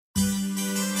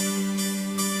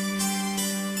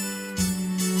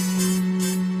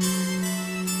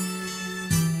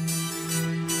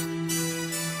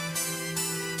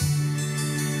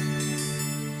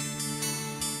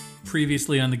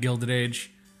previously on the Gilded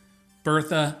Age,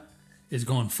 Bertha is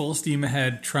going full steam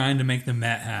ahead trying to make the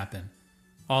Met happen.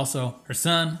 Also, her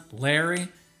son, Larry,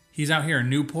 he's out here in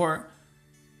Newport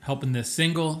helping this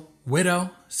single widow,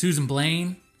 Susan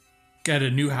Blaine, get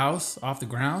a new house off the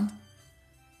ground.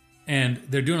 And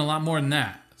they're doing a lot more than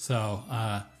that. So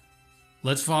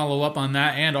let's follow up on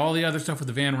that and all the other stuff with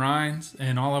the Van Ryns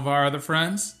and all of our other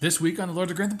friends this week on the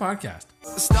Lords of Grantham podcast.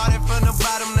 Started from the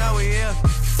bottom, now we're here.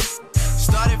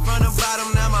 Started from the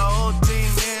bottom, now my whole team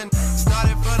in.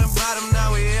 Started from the bottom,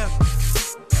 now we're here.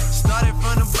 Started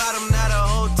from the bottom, now the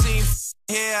whole team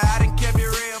here. I done kept it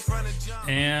real from the jump.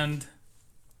 And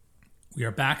we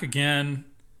are back again.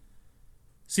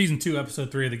 Season 2,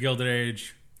 Episode 3 of the Gilded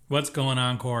Age. What's going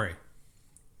on, Corey?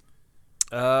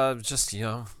 Just,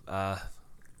 on a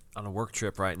work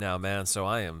trip right now, man. So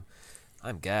I'm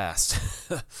gassed.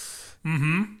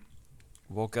 Mm-hmm.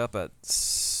 Woke up at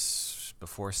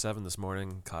before 7 this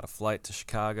morning, caught a flight to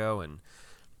Chicago, and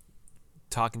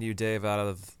talking to you, Dave, out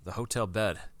of the hotel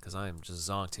bed because I am just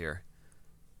zonked here.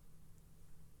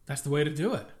 That's the way to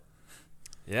do it.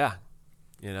 Yeah,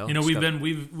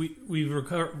 we've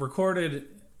recorded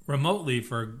remotely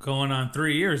for going on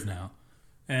 3 years now,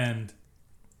 and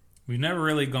we've never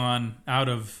really gone out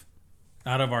of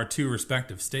our two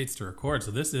respective states to record. So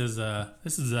this is a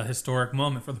historic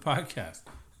moment for the podcast.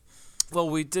 Well,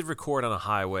 we did record on a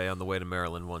highway on the way to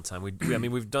Maryland one time.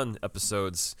 We've done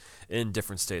episodes in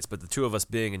different states, but the two of us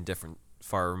being in different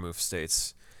far removed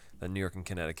states than New York and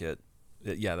Connecticut,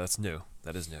 that's new.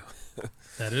 That is new.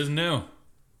 That is new.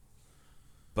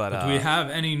 But do we have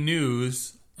any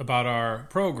news about our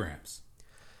programs?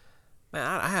 Man,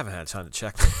 I haven't had time to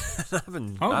check.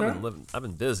 I've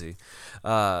been busy.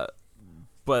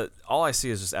 But all I see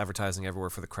is just advertising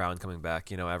everywhere for The Crown coming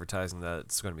back. Advertising that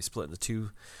it's going to be split into 2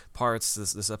 parts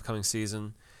this upcoming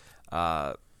season.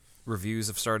 Reviews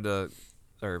have started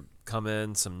to come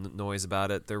in, some noise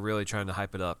about it. They're really trying to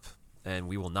hype it up, and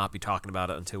we will not be talking about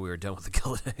it until we are done with the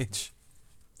Gilded Age.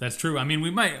 That's true. I mean,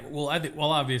 we'll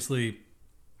obviously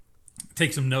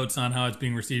take some notes on how it's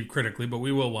being received critically, but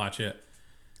we will watch it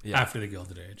after the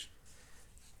Gilded Age.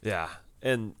 Yeah,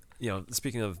 and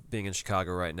speaking of being in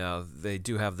Chicago right now, they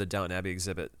do have the Downton Abbey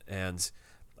exhibit, and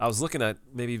I was looking at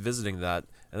maybe visiting that,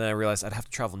 and then I realized I'd have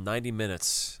to travel 90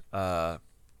 minutes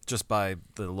just by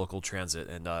the local transit,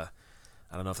 and I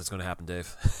don't know if it's going to happen,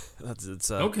 Dave. It's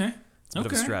okay. It's a bit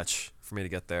of a stretch for me to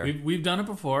get there. We've done it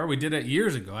before. We did it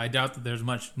years ago. I doubt that there's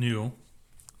much new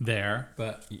there,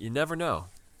 but you never know.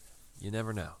 You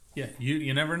never know. Yeah,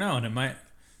 you never know, and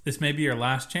this may be your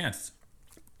last chance.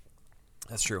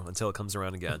 That's true, until it comes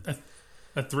around again.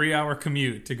 A 3-hour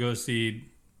commute to go see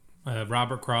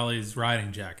Robert Crawley's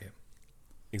Riding Jacket.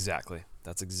 Exactly.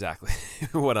 That's exactly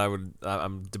what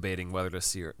I'm debating whether to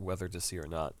see or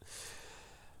not.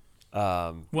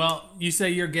 Well, you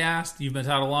say you're gassed. You've been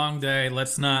out a long day.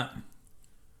 Let's not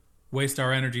waste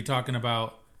our energy talking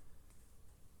about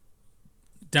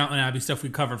Downton Abbey stuff we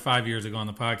covered 5 years ago on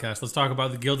the podcast. Let's talk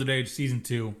about the Gilded Age Season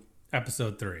 2,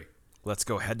 Episode 3. Let's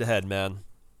go head to head, man.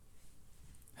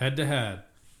 Head to head.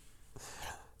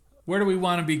 Where do we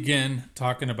want to begin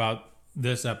talking about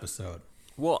this episode?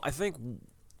 Well, I think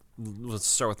let's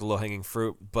start with the low-hanging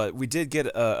fruit, but we did get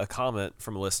a comment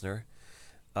from a listener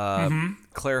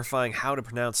clarifying how to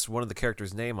pronounce one of the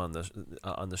characters' name on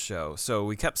the show. So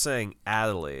we kept saying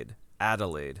Adelaide,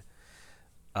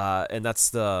 and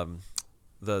that's the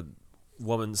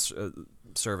woman's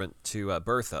servant to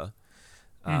Bertha.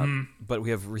 But we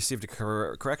have received a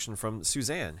correction from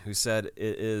Suzanne, who said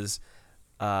it is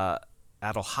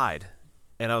Adelheid.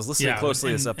 And I was listening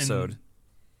closely to this episode.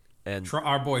 And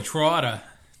our boy Trotta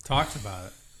talks about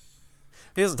it.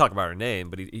 He doesn't talk about her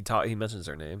name, but he mentions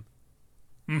her name.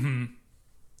 Mm-hmm.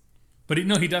 But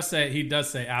he does say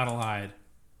Adelheid.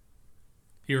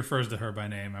 He refers to her by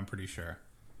name, I'm pretty sure.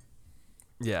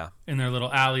 Yeah. In their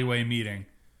little alleyway meeting.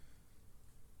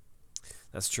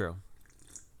 That's true.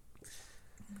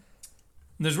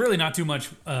 There's really not too much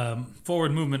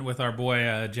forward movement with our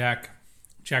boy Jack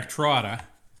Trotta,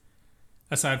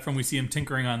 aside from we see him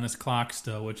tinkering on this clock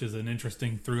still, which is an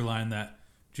interesting through line that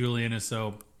Julian is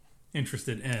so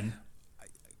interested in.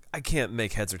 I can't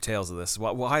make heads or tails of this.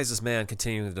 Why is this man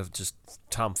continuing to just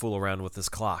tomfool around with this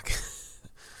clock?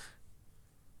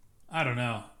 I don't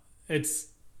know.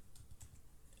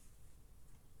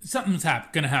 Something's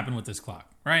going to happen with this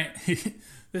clock, right?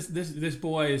 This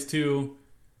boy is too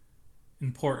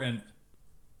important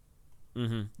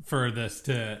for this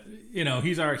to,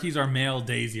 he's our male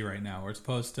Daisy right now. We're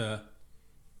supposed to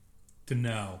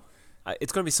know.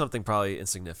 It's going to be something probably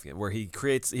insignificant where he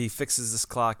fixes this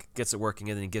clock, gets it working,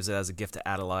 and then he gives it as a gift to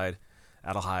Adelheid.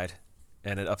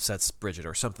 and it upsets Bridget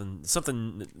or something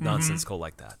nonsensical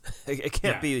like that. It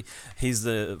can't be he's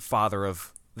the father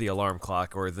of the alarm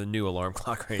clock or the new alarm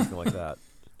clock or anything like that.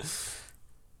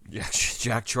 Yeah,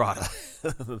 Jack Trotta.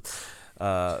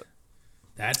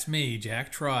 That's me,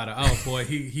 Jack Trotta. Oh boy,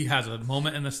 he has a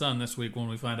moment in the sun this week when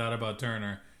we find out about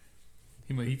Turner.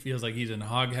 He feels like he's in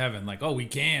hog heaven. Like, we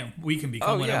can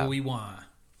become whatever we want.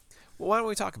 Well, why don't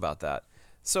we talk about that?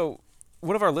 So,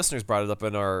 one of our listeners brought it up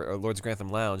in our Lords of Grantham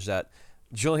Lounge that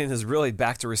Julian is really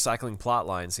back to recycling plot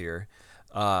lines here,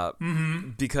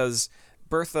 because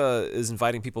Bertha is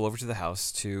inviting people over to the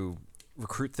house to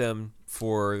recruit them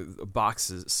for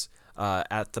boxes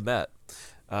at the Met.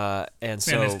 And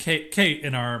it's Kate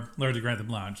in our Lords of Grantham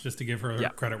Lounge, just to give her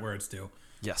credit where it's due.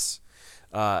 Yes.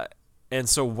 And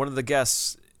so one of the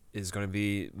guests is going to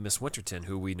be Miss Winterton,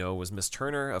 who we know was Miss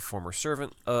Turner, a former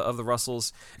servant of the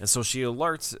Russells. And so she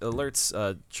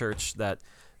alerts Church that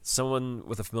someone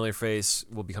with a familiar face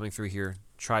will be coming through here.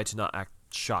 Try to not act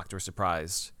shocked or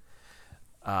surprised.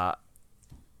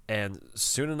 And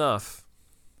sure enough,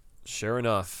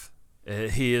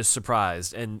 he is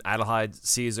surprised. And Adelheid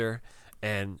sees her,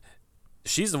 and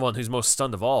she's the one who's most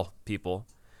stunned of all people.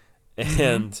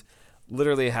 And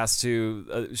literally but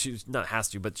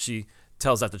she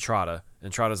tells that to Trotta,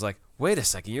 and Trotta's like, wait a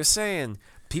second, you're saying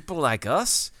people like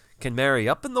us can marry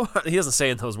up in the world? He doesn't say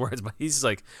in those words, but he's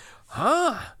like,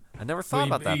 I never thought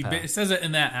about that. He says it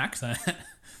in that accent.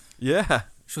 Yeah.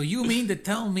 So you mean to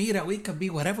tell me that we could be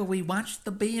whatever we want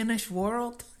to be in this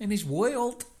world? He's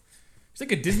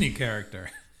like a Disney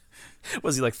character.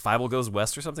 Was he like Fievel Goes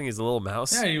West or something? He's a little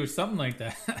mouse? Yeah, he was something like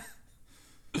that.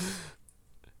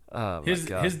 Oh,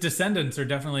 his descendants are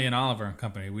definitely in Oliver and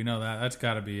Company. We know that. That's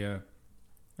got to be a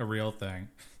real thing.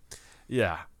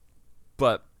 Yeah.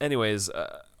 But anyways,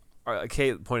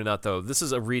 Kate pointed out, though, this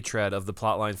is a retread of the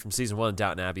plotline from season 1 of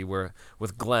Downton Abbey, where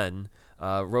with Glenn,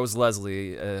 Rose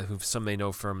Leslie, who some may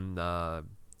know from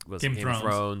Game of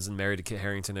Thrones and Married to Kit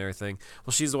Harington and everything.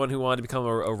 Well, she's the one who wanted to become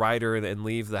a writer and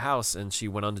leave the house, and she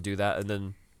went on to do that. And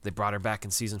then they brought her back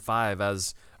in season 5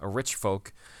 as a rich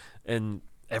folk, and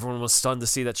everyone was stunned to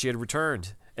see that she had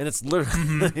returned. And it's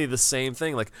literally the same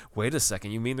thing. Like, wait a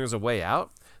second, you mean there's a way out?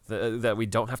 That we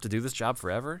don't have to do this job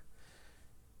forever?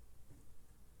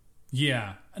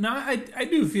 Yeah. No, I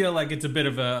do feel like it's a bit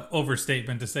of a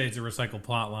overstatement to say it's a recycled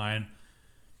plot line.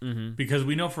 Because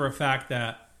we know for a fact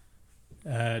that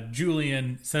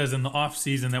Julian says in the off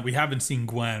season that we haven't seen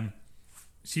Gwen.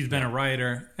 She's been a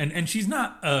writer. And she's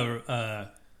not a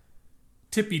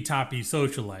tippy-toppy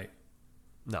socialite.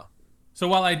 No. So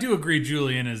while I do agree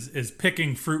Julian is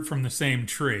picking fruit from the same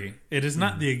tree, it is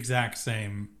not the exact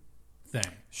same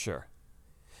thing. Sure.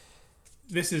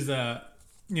 This is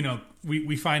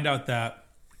we find out that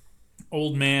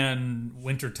old man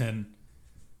Winterton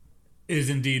is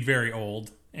indeed very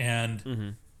old,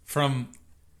 and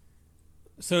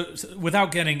so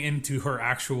without getting into her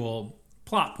actual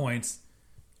plot points,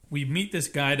 we meet this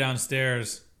guy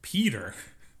downstairs, Peter.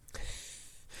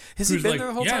 Has he been there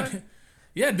the whole time?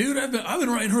 Yeah, dude, I've been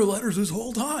writing her letters this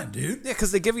whole time, dude. Yeah,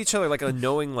 because they give each other like a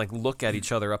knowing look at each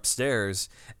other upstairs,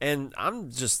 and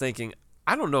I'm just thinking,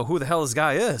 I don't know who the hell this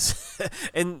guy is.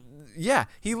 And yeah,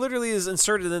 he literally is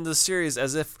inserted into the series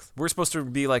as if we're supposed to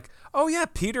be like, oh yeah,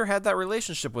 Peter had that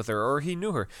relationship with her, or he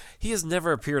knew her. He has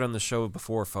never appeared on the show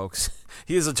before, folks.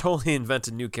 He is a totally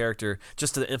invented new character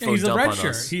just to info he's dump a red on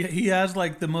shirt. us. He has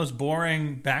like the most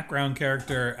boring background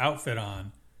character outfit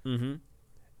on.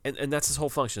 And that's his whole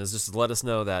function, is just to let us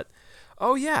know that,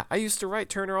 oh yeah, I used to write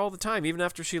Turner all the time, even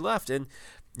after she left. And,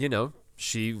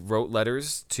 she wrote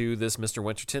letters to this Mr.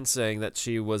 Winterton saying that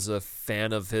she was a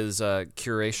fan of his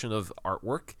curation of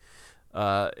artwork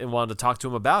and wanted to talk to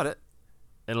him about it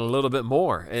and a little bit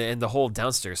more. And the whole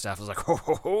downstairs staff was like, ho,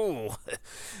 ho,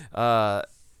 ho.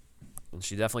 And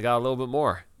she definitely got a little bit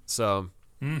more. So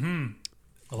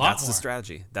that's the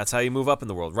strategy. That's how you move up in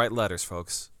the world. Write letters,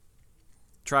 folks.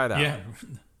 Try it out. Yeah.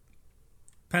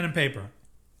 Pen and paper.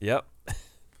 Yep.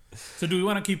 So do we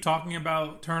want to keep talking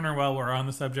about Turner while we're on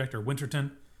the subject, or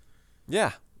Winterton?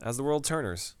 Yeah, as the world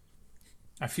turners.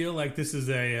 I feel like this is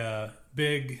a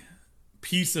big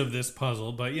piece of this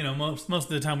puzzle, but most of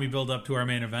the time we build up to our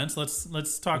main events.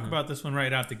 Let's talk about this one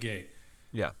right out the gate.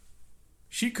 Yeah.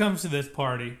 She comes to this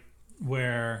party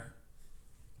where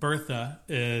Bertha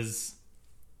is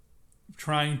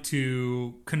trying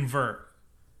to convert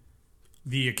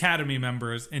the Academy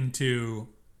members into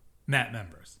Met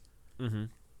members.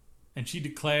 And she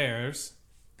declares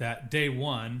that day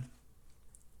 1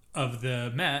 of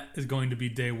the Met is going to be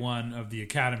day 1 of the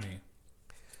Academy.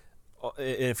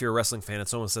 If you're a wrestling fan,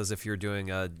 it's almost as if you're doing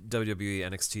WWE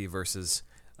NXT versus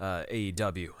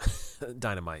AEW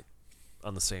Dynamite.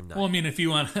 on the same night. Well, I mean, if you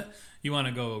want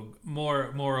to go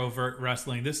more overt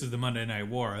wrestling, this is the Monday Night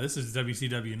War. This is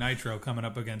WCW Nitro coming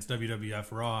up against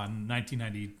WWF Raw in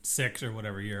 1996 or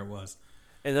whatever year it was.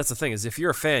 And that's the thing is, if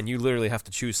you're a fan, you literally have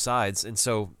to choose sides, and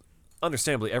so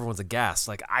understandably, everyone's aghast.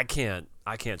 Like, I can't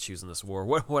choose in this war.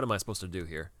 What am I supposed to do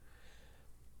here?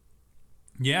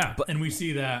 Yeah, and we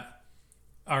see that.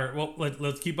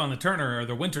 Let's keep on the Turner or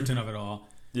the Winterton of it all.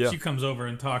 Yeah. She comes over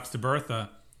and talks to Bertha,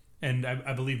 and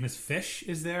I believe Miss Fish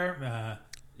is there.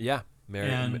 Yeah, Mary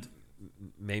and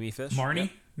Mamie Fish. Marnie,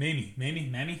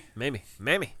 yeah.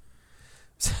 Mamie.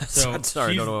 So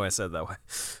sorry, I don't know why I said it that way.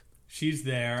 She's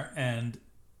there, and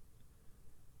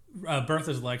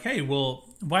Bertha's like, "Hey, well,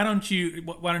 why don't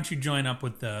you join up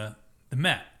with the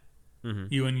Met,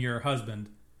 you and your husband?"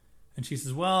 And she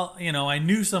says, "Well, I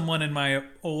knew someone in my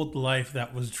old life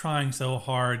that was trying so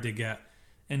hard to get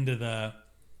into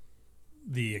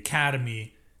the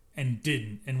academy and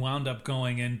didn't, and wound up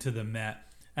going into the Met.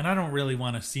 And I don't really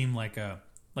want to seem like a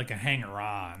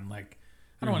hanger-on. Like,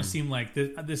 I don't want to seem like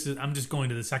this is. I'm just going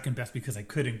to the second best because I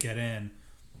couldn't get in."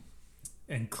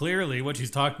 And clearly, what she's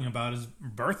talking about is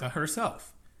Bertha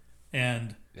herself,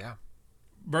 and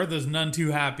Bertha's none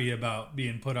too happy about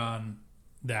being put on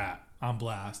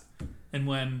blast. And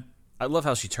when I love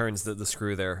how she turns the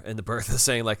screw there into Bertha,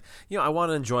 saying like, I want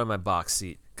to enjoy my box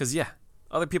seat because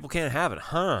other people can't have it,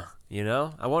 huh?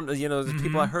 I want there's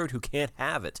people I heard who can't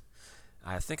have it.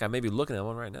 I think I may be looking at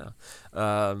one right now.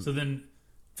 So then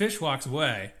Fish walks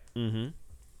away,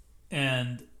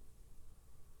 and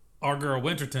our girl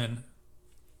Winterton,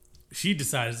 she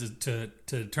decides to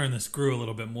turn the screw a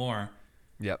little bit more.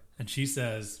 Yep. And she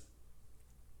says,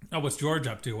 "Oh, what's George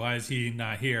up to? Why is he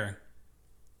not here?"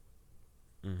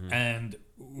 And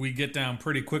we get down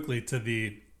pretty quickly to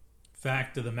the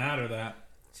fact of the matter that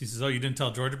she says, "Oh, you didn't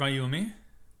tell George about you and me?"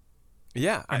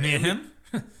 Yeah. Me and him?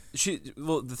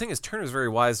 The thing is, Turner's very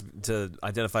wise to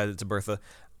identify it to Bertha.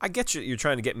 I get you. You're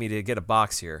trying to get me to get a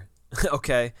box here.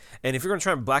 Okay. And if you're going to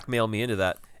try and blackmail me into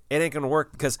that, it ain't going to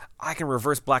work because I can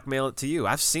reverse blackmail it to you.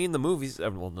 I've seen the movies.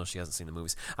 Well, no, she hasn't seen the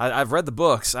movies. I've read the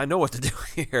books. I know what to do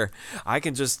here. I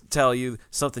can just tell you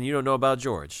something you don't know about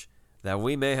George, that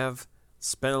we may have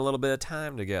spent a little bit of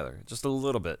time together. Just a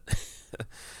little bit.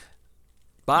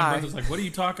 Bye. And Bertha's like, "What are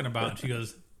you talking about?" And she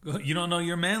goes, "You don't know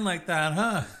your man like that,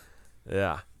 huh?"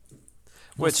 Yeah.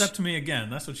 Well, step to me again.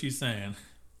 That's what she's saying.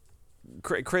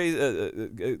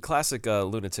 Classic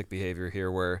lunatic behavior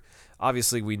here, where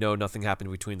obviously we know nothing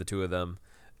happened between the two of them,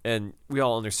 and we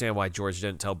all understand why George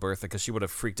didn't tell Bertha, because she would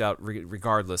have freaked out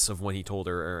regardless of when he told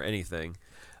her or anything.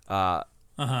 But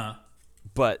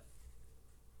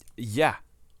yeah,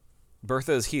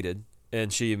 Bertha is heated,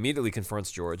 and she immediately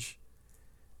confronts George.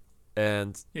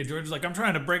 And George is like, "I'm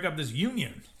trying to break up this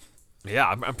union." Yeah,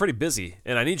 I'm pretty busy,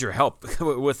 and I need your help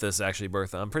with this, actually,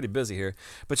 Bertha. I'm pretty busy here.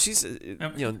 But she's,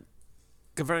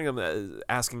 confronting him,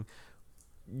 asking,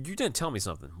 "You didn't tell me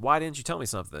something. Why didn't you tell me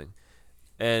something?"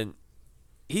 And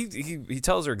he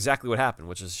tells her exactly what happened,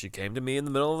 which is she came to me in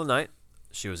the middle of the night.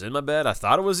 She was in my bed. I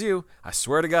thought it was you. I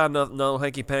swear to God, no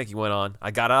hanky-panky went on.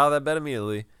 I got out of that bed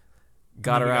immediately.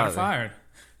 Got her out of there. Fired.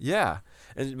 Yeah.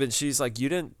 But she's like, "You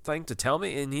didn't think to tell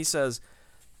me?" And he says,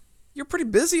 "You're pretty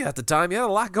busy at the time. You had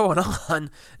a lot going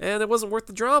on, and it wasn't worth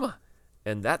the drama."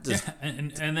 And that just... Yeah,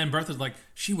 and then Bertha's like,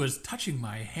 "She was touching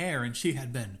my hair, and she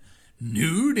had been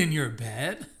nude in your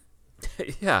bed?"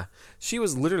 Yeah, she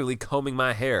was literally combing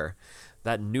my hair.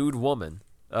 That nude woman.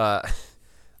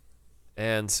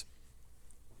 And,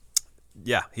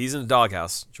 yeah, he's in the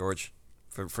doghouse, George,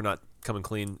 for not coming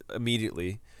clean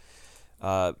immediately.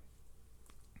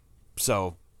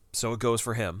 So it goes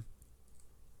for him.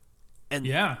 And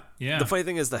yeah. The funny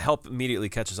thing is, the help immediately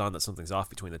catches on that something's off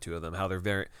between the two of them. How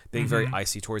they're being very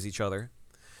icy towards each other.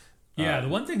 Yeah, the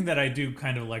one thing that I do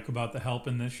kind of like about the help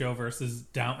in this show versus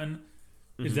Downton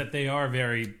is that they are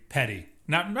very petty.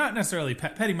 Not necessarily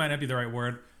petty might not be the right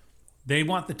word. They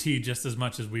want the tea just as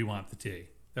much as we want the tea.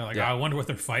 They're like, I wonder what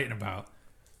they're fighting about.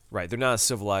 Right, they're not as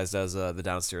civilized as the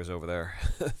downstairs over there.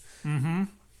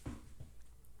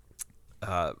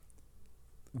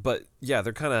 But yeah,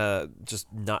 they're kind of just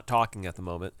not talking at the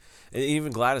moment. And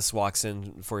even Gladys walks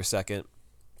in for a second,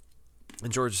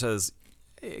 and George says,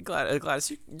 "Hey,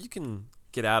 Gladys, you can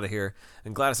get out of here."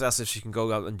 And Gladys asks if she can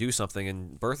go out and do something,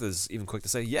 and Bertha's even quick to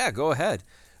say, "Yeah, go ahead,"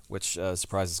 which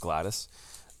surprises Gladys.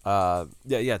 To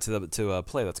a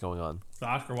play that's going on. The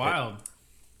Oscar Wilde.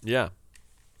 Yeah.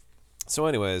 So,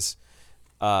 anyways,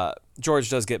 George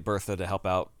does get Bertha to help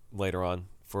out later on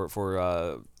for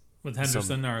with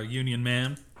Henderson, our union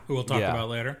man, who we'll talk about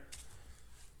later.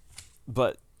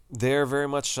 But they're very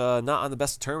much not on the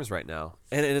best of terms right now.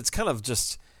 And it's kind of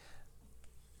just...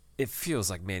 it feels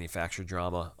like manufactured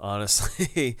drama,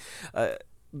 honestly.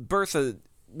 Bertha,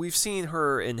 we've seen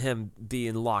her and him be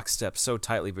in lockstep so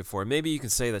tightly before. Maybe you can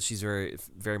say that she's very,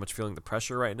 very much feeling the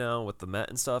pressure right now with the Met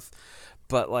and stuff.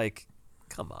 But, like,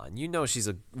 come on. You know she's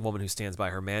a woman who stands by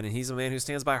her man, and he's a man who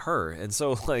stands by her. And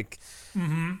so, like,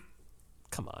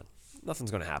 come on.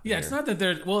 Nothing's going to happen here. It's not that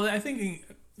there's... Well, I think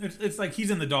it's like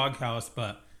he's in the doghouse,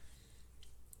 but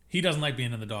he doesn't like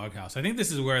being in the doghouse. I think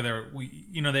this is where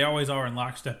they always are in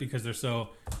lockstep because they're so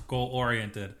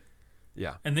goal-oriented.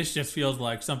 Yeah. And this just feels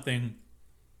like something...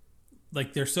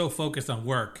 Like, they're so focused on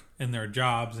work and their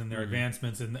jobs and their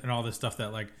advancements and all this stuff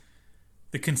that, like,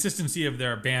 the consistency of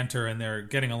their banter and their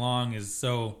getting along is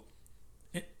so,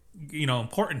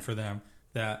 important for them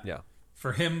that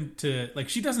for him to, like,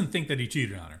 she doesn't think that he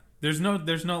cheated on her. There's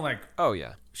no like, oh,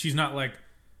 yeah. She's not like,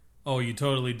 oh, you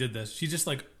totally did this. She's just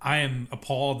like, I am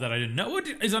appalled that I didn't know. Which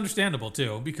is understandable,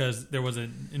 too, because there was a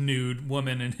nude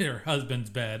woman in her husband's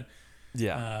bed.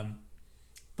 Yeah.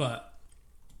 But...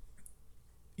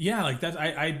 Yeah, like that.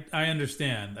 I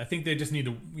understand. I think they just need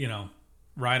to,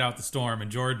 ride out the storm.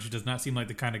 And George does not seem like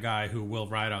the kind of guy who will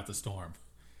ride out the storm.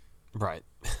 Right.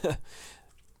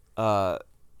 Well,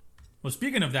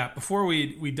 speaking of that, before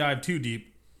we dive too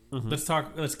deep,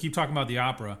 let's keep talking about the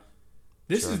opera.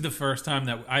 This is the first time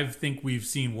that I think we've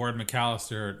seen Ward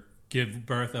McAllister give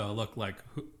Bertha a look like,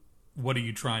 what are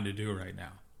you trying to do right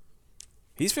now?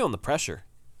 He's feeling the pressure.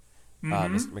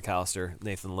 Mr. McAllister,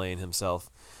 Nathan Lane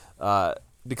himself.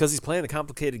 Because he's playing a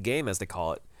complicated game, as they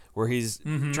call it, where he's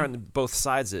trying to both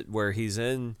sides it, where he's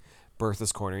in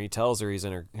Bertha's corner. He tells her he's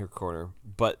in her corner.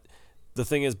 But the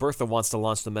thing is, Bertha wants to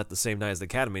launch the Met the same night as the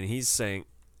Academy, and he's saying,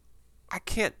 I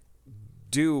can't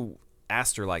do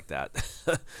Astor like that.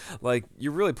 Like,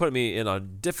 you're really putting me in a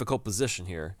difficult position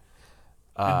here.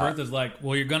 And Bertha's like,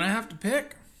 well, you're going to have to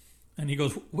pick. And he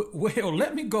goes, well,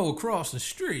 let me go across the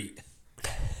street.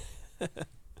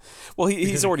 Well,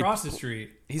 he's already across the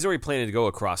street. He's already planning to go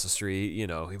across the street,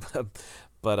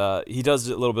 but he does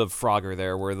a little bit of Frogger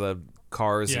there, where the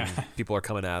cars and people are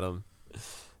coming at him,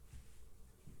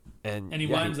 and he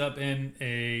winds up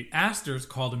in Astor's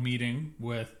called a meeting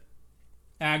with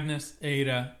Agnes,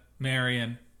 Ada,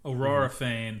 Marion, Aurora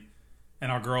Fane,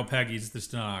 and our girl Peggy's the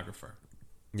stenographer.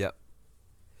 Yep.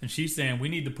 And she's saying we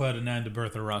need to put an end to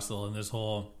Bertha Russell and this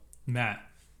whole Met.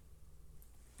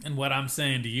 And what I'm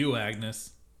saying to you,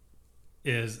 Agnes,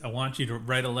 is I want you to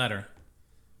write a letter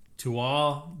to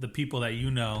all the people that you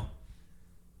know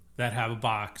that have a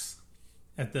box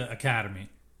at the Academy.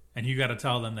 And you got to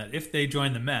tell them that if they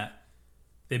join the Met,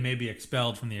 they may be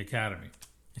expelled from the Academy.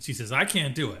 And she says, I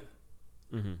can't do it.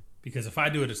 Because if I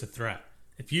do it, it's a threat.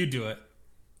 If you do it,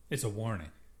 it's a warning.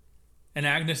 And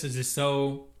Agnes is just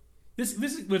so... This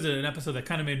was an episode that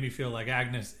kind of made me feel like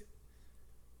Agnes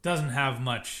doesn't have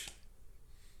much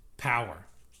power.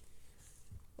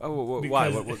 Oh,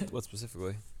 why? What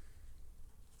specifically?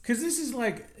 Because this is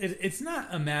like, it's not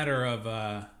a matter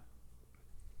of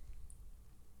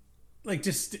like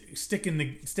just sticking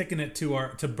it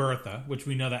to Bertha, which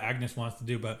we know that Agnes wants to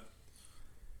do, but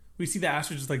we see the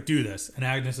Astor just like do this, and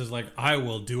Agnes is like, I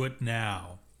will do it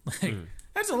now. Like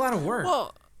that's a lot of work.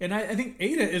 Well, and I think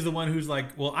Ada is the one who's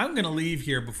like, well, I'm going to leave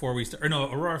here before we start. Or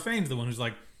no, Aurora Fane's the one who's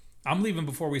like, I'm leaving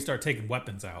before we start taking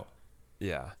weapons out.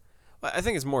 Yeah. I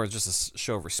think it's more just a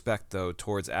show of respect, though,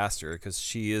 towards Astor, because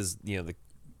she is, the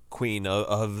queen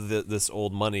of this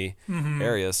old money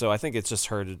area. So I think it's just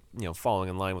her, falling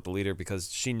in line with the leader,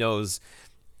 because she knows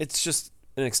it's just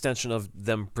an extension of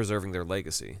them preserving their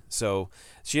legacy. So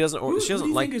she doesn't. Who do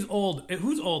you think is old?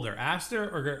 Who's older, Astor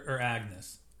or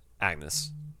Agnes?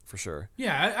 Agnes, for sure.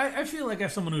 Yeah, I feel like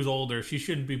as someone who's older, she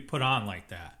shouldn't be put on like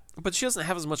that. But she doesn't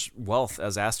have as much wealth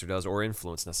as Astor does, or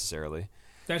influence necessarily.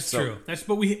 That's true.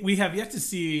 But we have yet to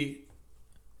see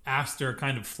Astor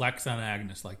kind of flex on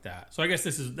Agnes like that. So I guess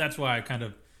that's why it kind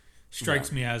of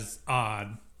strikes me as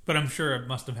odd. But I'm sure it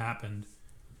must have happened.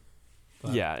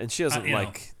 But, yeah, and she doesn't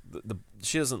like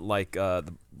she doesn't like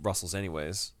the Russells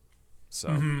anyways.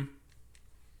 So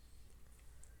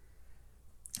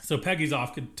So Peggy's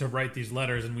off to write these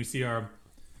letters, and we see our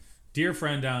dear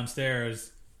friend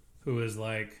downstairs who is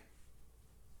like,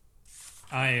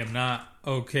 I am not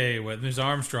okay with... Ms.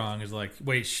 Armstrong is like,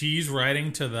 wait, she's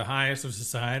writing to the highest of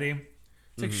society?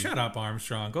 It's like, shut up,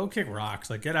 Armstrong. Go kick rocks.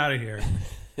 Like, get out of here.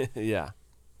 Yeah.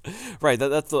 Right,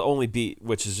 that's the only beat,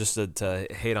 which is just to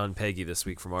hate on Peggy this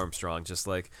week from Armstrong. Just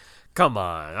like, come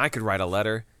on, I could write a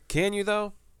letter. Can you,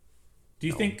 though? Do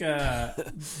you think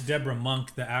Deborah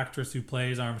Monk, the actress who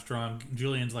plays Armstrong,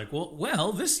 Julian's like,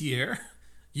 well, this year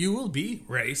you will be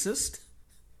racist?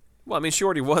 Well, I mean, she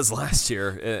already was last year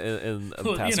in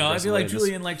I feel like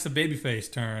Julian likes a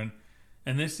babyface turn,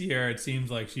 And this year, it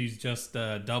seems like she's just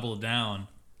doubled down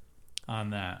on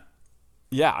that.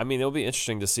 Yeah, I mean, it'll be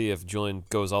interesting to see if Julian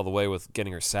goes all the way with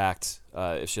getting her sacked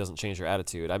if she doesn't change her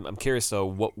attitude. I'm curious, though,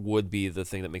 what would be the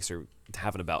thing that makes her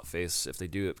have an about face if they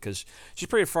do it, because she's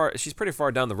pretty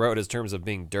far down the road in terms of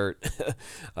being dirt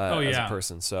as a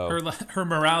person. So her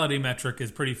morality metric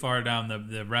is pretty far down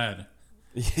the red.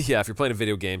 Yeah, if you're playing a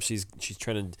video game, she's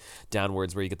trending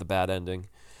downwards where you get the bad ending.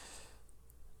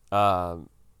 Well,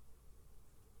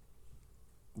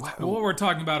 we're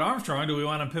talking about Armstrong. Do we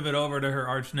want to pivot over to her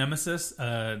arch nemesis,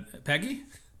 Peggy?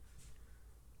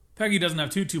 Peggy doesn't have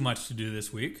too much to do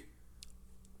this week.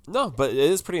 No, but it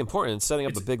is pretty important. It's setting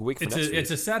up a big week for next week.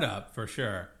 It's a setup for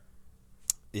sure.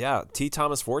 Yeah, T.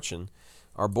 Thomas Fortune,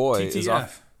 our boy, TTF. is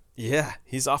off. Yeah,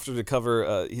 he's off to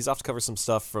cover. He's off to cover some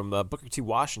stuff from Booker T.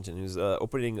 Washington, who's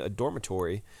opening a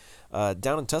dormitory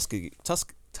down in Tuskegee.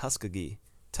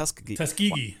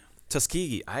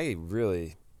 I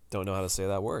really don't know how to say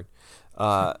that word.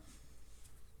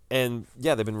 And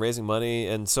yeah, they've been raising money,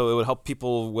 and so it would help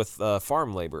people with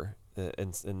farm labor.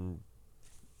 And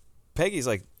Peggy's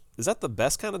like, is that the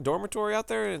best kind of dormitory out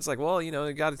there? And it's like, well, you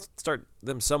got to start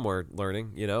them somewhere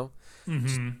learning,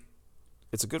 Mm-hmm.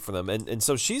 It's good for them. And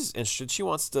so she's interested. She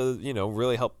wants to,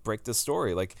 really help break this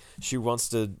story. Like, she wants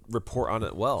to report on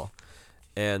it well.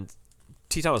 And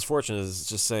T. Thomas Fortune is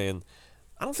just saying,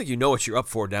 I don't think you know what you're up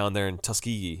for down there in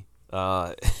Tuskegee.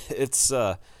 It's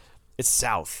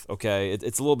south, okay?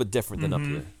 It's a little bit different than up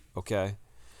here, okay?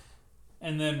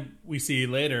 And then we see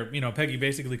later, Peggy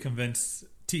basically convinced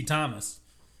T. Thomas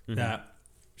that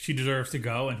she deserves to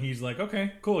go, and he's like,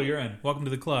 okay, cool, you're in. Welcome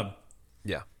to the club.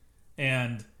 Yeah.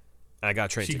 And I got a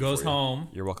train she ticket goes for you. home.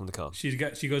 You're welcome to come. She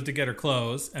goes to get her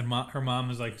clothes, and her mom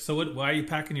is like, so why are you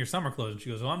packing your summer clothes? And she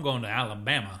goes, well, I'm going to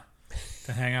Alabama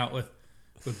to hang out with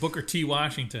Booker T.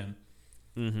 Washington.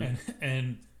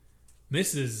 And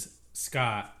Mrs.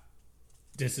 Scott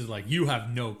just is like, you have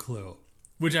no clue.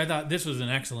 Which I thought this was an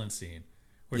excellent scene.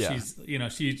 Where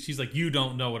she's like, you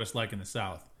don't know what it's like in the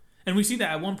South. And we see that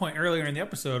at one point earlier in the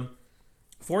episode,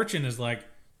 Fortune is like,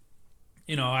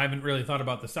 I haven't really thought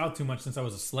about the South too much since I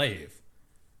was a slave.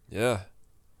 Yeah.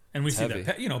 And we see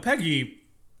that, Peggy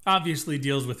obviously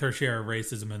deals with her share of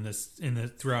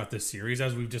racism throughout this series,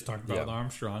 as we've just talked about with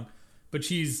Armstrong. But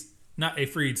she's not a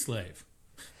freed slave.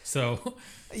 So.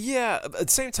 Yeah, at the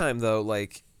same time, though,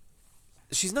 like,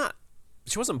 she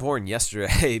wasn't born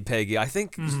yesterday, Peggy. I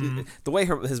think the way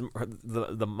her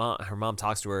mom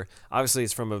talks to her, obviously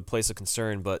it's from a place of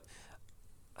concern, but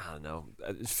I don't know.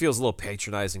 It feels a little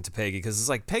patronizing to Peggy, because it's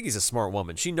like, Peggy's a smart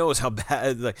woman. She knows how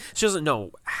bad. Like, she doesn't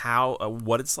know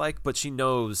what it's like, but she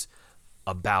knows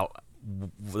about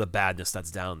the badness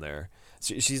that's down there.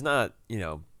 She's not.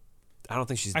 I don't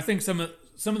think she's. I think some of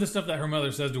the stuff that her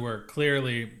mother says to her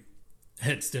clearly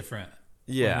hits different.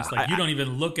 Yeah, it's like, you don't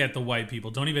even look at the white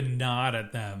people. Don't even nod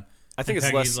at them. I think and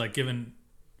it's Peggy's less like giving.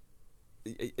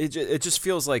 It just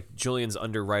feels like Julian's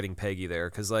underwriting Peggy there,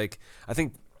 because like, I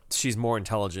think she's more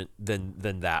intelligent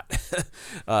than that.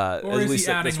 Or is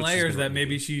he adding layers that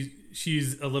maybe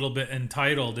she's a little bit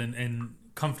entitled and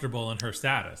comfortable in her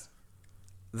status?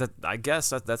 That, I guess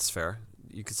that's fair.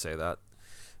 You could say that.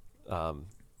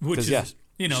 Which is,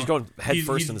 she's going head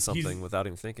first into something without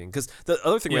even thinking. Because the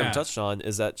other thing we haven't touched on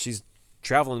is that she's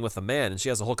traveling with a man, and she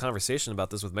has a whole conversation about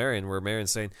this with Marion, where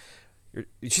Marion's saying,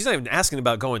 she's not even asking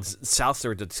about going south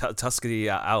to Tuskegee,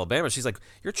 Alabama. She's like,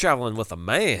 you're traveling with a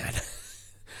man.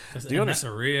 That's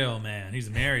a real man. He's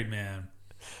a married man.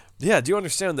 Yeah, do you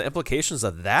understand the implications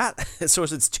of that? So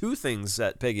it's two things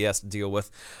that Peggy has to deal with.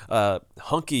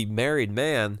 Hunky married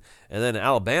man, and then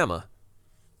Alabama.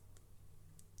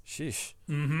 Sheesh.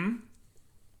 Mm-hmm.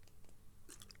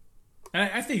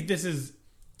 And I think this is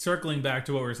circling back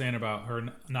to what we were saying about her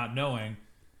not knowing.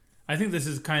 I think this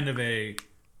is kind of a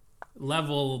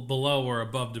level below or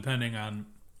above, depending on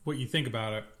what you think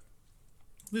about it.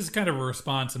 This is kind of a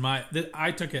response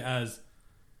I took it as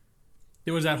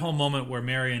there was that whole moment where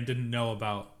Marion didn't know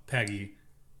about Peggy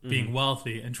being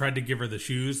wealthy and tried to give her the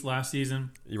shoes last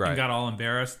season and got all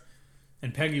embarrassed.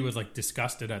 And Peggy was like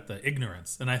disgusted at the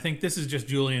ignorance. And I think this is just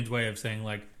Julian's way of saying,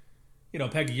 like,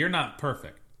 Peggy, you're not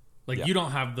perfect. Like, you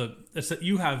don't have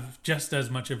you have just as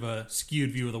much of a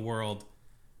skewed view of the world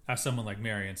as someone like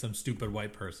Marion, some stupid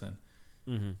white person.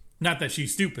 Mm-hmm. Not that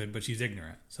she's stupid, but she's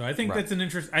ignorant. So I think that's an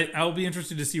interest. I'll be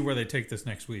interested to see where they take this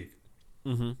next week.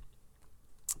 Mm-hmm.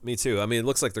 Me too. I mean, it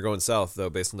looks like they're going south, though,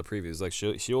 based on the previews. Like,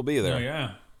 she will be there. Oh,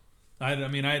 yeah. I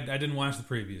didn't watch the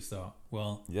previews, though.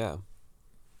 Well, yeah.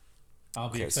 I'll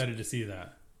be excited to see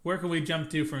that. Where can we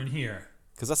jump to from here?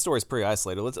 Because that story's pretty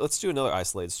isolated. Let's do another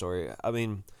isolated story. I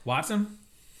mean, Watson?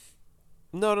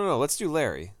 No. Let's do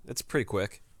Larry. It's pretty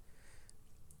quick.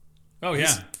 Oh,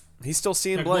 yeah. He's still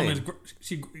seeing That Blaine. woman's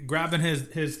she grabbing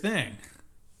his thing.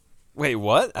 Wait,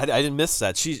 what? I didn't miss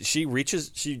that. She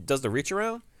reaches. She does the reach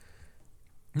around.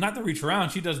 Not the reach around.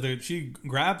 She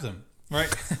grabs him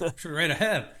right right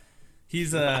ahead.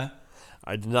 He's I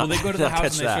did not. Well, they go to the house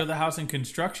and they that. show the house in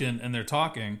construction, and they're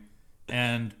talking,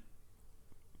 and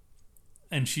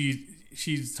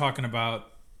she's talking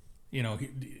about,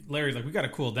 Larry's like, we got to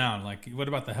cool down. Like, what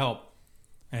about the help?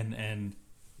 And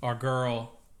our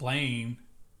girl Blaine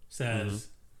says,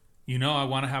 I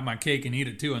want to have my cake and eat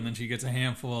it too. And then she gets a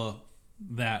handful of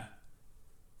that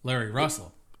Larry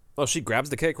Russell. Oh, she grabs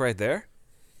the cake right there?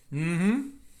 Mm-hmm.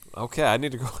 Okay, I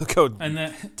need to go and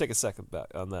then, take a second back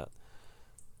on that.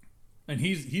 And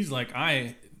he's like,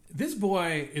 this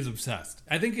boy is obsessed.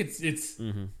 I think it's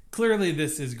clearly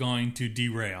this is going to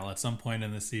derail at some point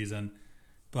in the season,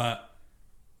 but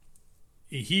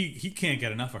he can't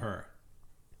get enough of her.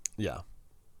 Yeah.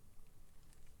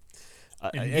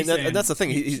 And that's the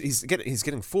thing. He's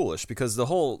getting foolish because the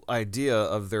whole idea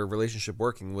of their relationship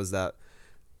working was that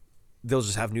they'll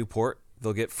just have Newport,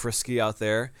 they'll get frisky out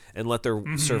there and let their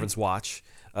servants watch.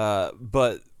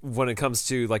 But when it comes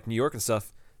to like New York and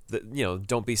stuff,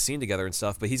 don't be seen together and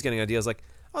stuff. But he's getting ideas like,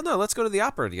 oh no, let's go to the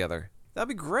opera together. That'd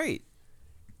be great,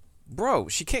 bro.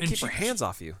 She can't keep her hands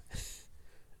off you.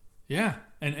 Yeah,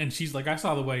 and she's like, I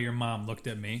saw the way your mom looked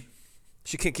at me.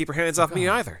 She can't keep her hands off me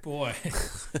either. Boy.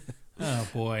 Oh,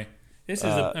 boy. This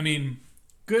is,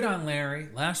 good on Larry.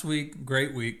 Last week,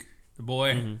 great week. The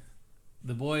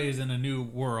boy is in a new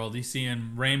world. He's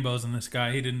seeing rainbows in the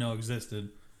sky he didn't know existed.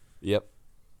 Yep.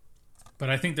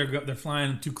 But I think they're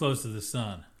flying too close to the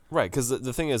sun. Right, because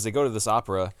the thing is, they go to this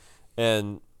opera,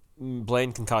 and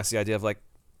Blaine concocts the idea of like,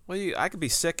 well, I could be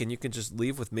sick, and you can just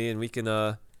leave with me, and we can,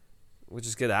 we'll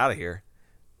just get out of here.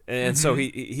 And so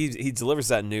he delivers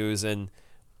that news, and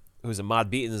who's a Maud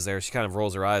Beaton is there. She kind of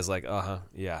rolls her eyes like,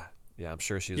 yeah, I'm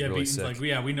sure she's really Beaton's sick. Like,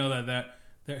 yeah, we know that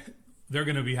they're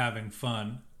going to be having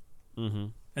fun. Mm-hmm.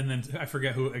 And then I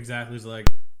forget who exactly is like,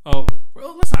 oh,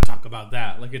 well, let's not talk about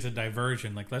that. Like, it's a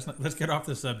diversion. Like, let's get off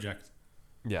the subject.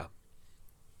 Yeah.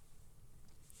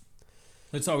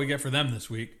 That's all we get for them this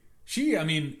week.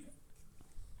 Julian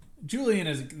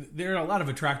there are a lot of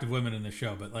attractive women in the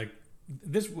show, but like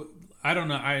this, I don't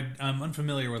know. I'm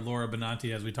unfamiliar with Laura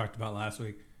Benanti, as we talked about last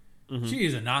week. Mm-hmm. She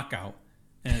is a knockout,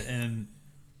 and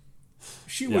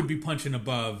she would be punching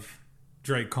above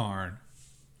Drake Karn,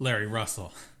 Larry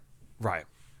Russell. Right.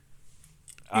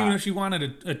 Even if she wanted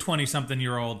a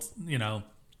 20-something-year-old,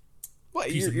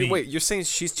 What? You're saying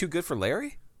she's too good for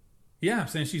Larry? Yeah, I'm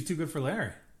saying she's too good for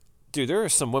Larry. Dude, there are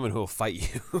some women who will fight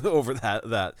you over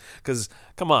that. Because,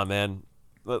 come on, man.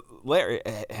 Larry,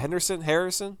 Richard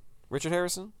Harrison?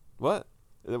 What?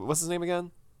 What's his name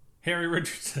again? Harry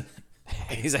Richardson.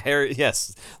 He's a Harry,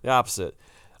 yes, the opposite.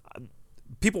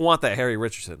 People want that Harry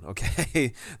Richardson,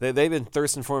 okay? They've been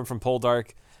thirsting for him from Poldark.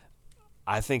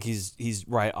 I think he's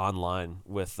right on line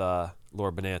with Laura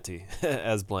Benanti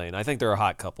as Blaine. I think they're a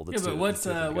hot couple. But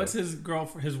what's his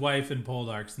wife in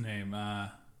Poldark's name?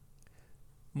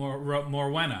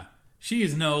 Morwenna. She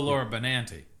is no Laura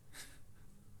Benanti.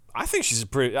 I think she's a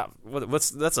pretty.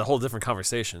 That's a whole different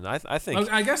conversation. I think.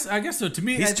 I guess so. To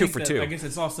me, he's 2 for 2. I guess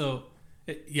it's also.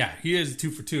 He is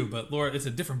 2 for 2, but Laura, it's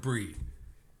a different breed.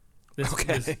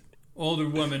 This older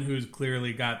woman who's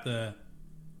clearly got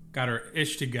her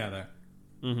ish together.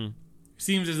 Mm-hmm.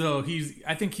 Seems as though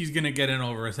I think he's going to get in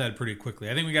over his head pretty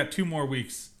quickly. I think we got 2 more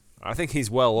weeks. I think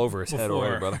he's well over his head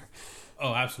already, brother.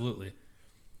 Oh, absolutely.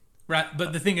 Right,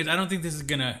 but the thing is, I don't think this is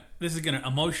gonna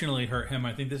emotionally hurt him.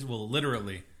 I think this will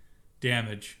literally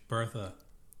damage Bertha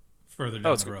further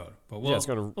down the road. But we'll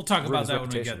talk about that when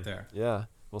we get there. Yeah,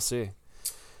 we'll see.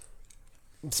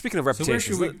 Speaking of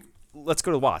reputations, let's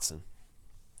go to Watson.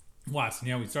 Watson,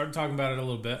 yeah, we started talking about it a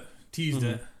little bit, teased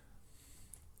it.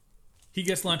 He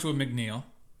gets lunch with McNeil.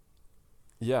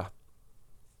 Yeah,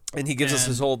 and he gives us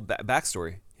his whole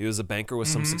backstory. He was a banker with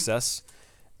some success,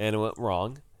 and it went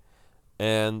wrong,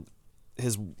 and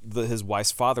his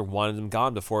wife's father wanted him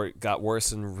gone before it got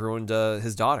worse and ruined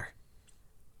his daughter.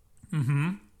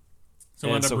 Mm-hmm. So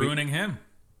ended up ruining him.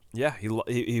 Yeah,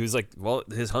 he was like, well,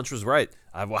 his hunch was right.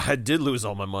 I did lose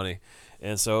all my money.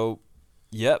 And so,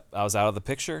 I was out of the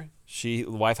picture. The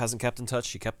wife hasn't kept in touch.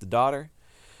 She kept the daughter.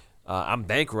 I'm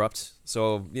bankrupt,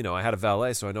 so, I had a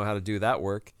valet, so I know how to do that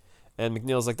work. And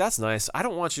McNeil's like, that's nice. I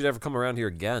don't want you to ever come around here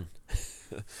again.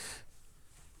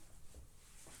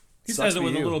 He says it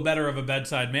with a little better of a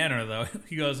bedside manner, though.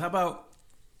 He goes, how about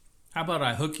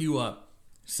I hook you up?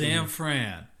 San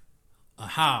Fran, a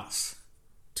house,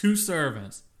 2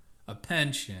 servants, a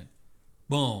pension.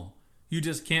 Boom. You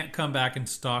just can't come back and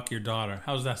stalk your daughter.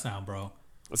 How does that sound, bro?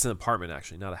 It's an apartment,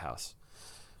 actually, not a house.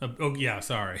 Oh, yeah,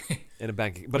 sorry. And a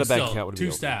bank, but a bank account would be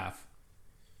two staff.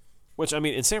 Which, I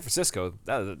mean, in San Francisco,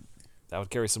 that would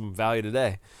carry some value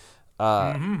today.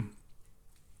 Mm-hmm.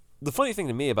 The funny thing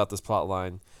to me about this plot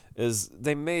line is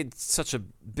they made such a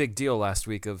big deal last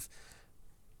week of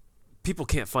people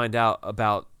can't find out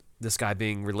about this guy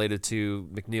being related to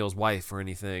McNeil's wife or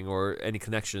anything or any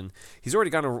connection. He's already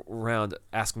gone around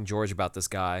asking George about this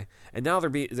guy, and now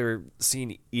they're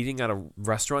seen eating at a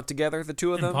restaurant together, the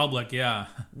two of them. In public, yeah.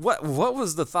 What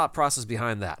was the thought process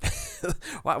behind that?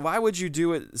 why would you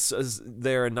do it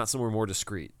there and not somewhere more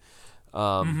discreet?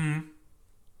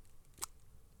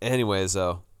 Anyways,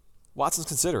 though, Watson's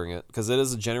considering it because it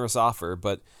is a generous offer,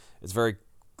 but it's very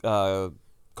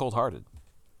cold-hearted.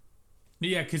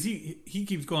 Yeah, because he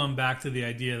keeps going back to the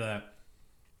idea that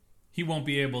he won't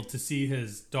be able to see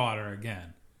his daughter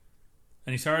again.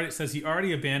 And says he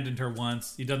already abandoned her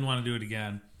once. He doesn't want to do it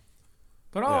again.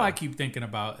 But all I keep thinking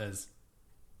about is,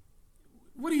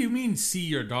 what do you mean see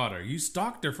your daughter? You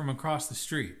stalked her from across the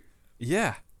street.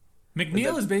 Yeah.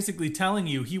 McNeil is basically telling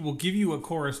you he will give you a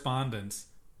correspondence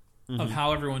of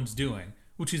how everyone's doing,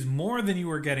 which is more than you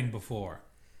were getting before.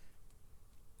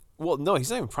 Well, no, he's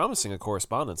not even promising a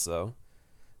correspondence, though.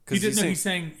 He's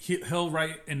saying he'll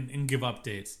write and give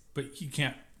updates, but he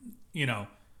can't,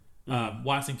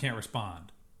 Watson can't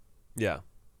respond. Yeah.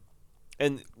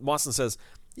 And Watson says,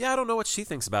 yeah, I don't know what she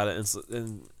thinks about it.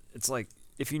 And it's like,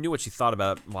 if you knew what she thought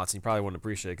about it, Watson, you probably wouldn't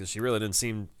appreciate it because she really didn't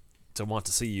seem to want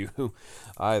to see you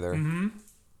either.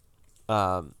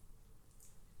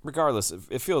 Regardless,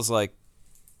 it feels like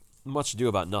much ado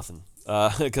about nothing.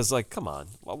 Because, come on.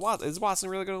 Is Watson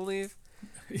really going to leave?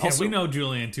 Yeah, also, we know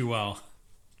Julian too well.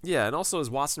 Yeah, and also, is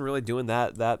Watson really doing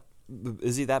that?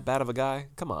 Is he that bad of a guy?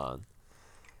 Come on.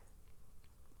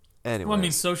 Anyway. Well, I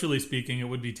mean, socially speaking, it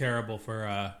would be terrible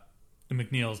for the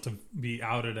McNeils to be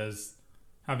outed as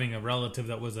having a relative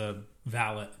that was a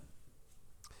valet.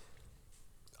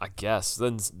 I guess.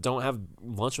 Then don't have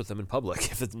lunch with them in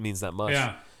public if it means that much.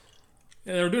 Yeah.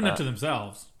 They were doing it to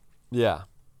themselves. Yeah.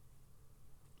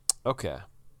 Okay.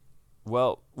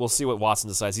 Well, we'll see what Watson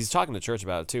decides. He's talking to Church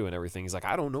about it, too, and everything. He's like,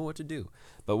 I don't know what to do.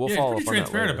 But we'll follow up on that later. He's pretty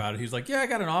transparent about it. He's like, yeah, I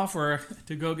got an offer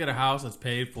to go get a house that's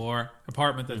paid for,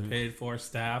 apartment that's paid for,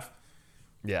 staff.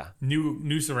 Yeah.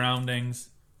 New surroundings.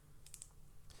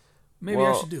 Maybe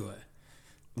I should do it.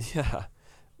 Yeah.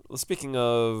 Well, speaking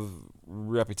of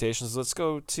reputations, let's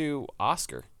go to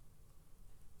Oscar.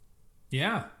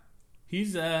 Yeah.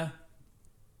 He's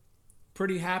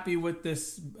pretty happy with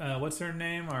this, what's her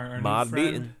name? Our Maud new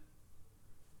friend. Beaton.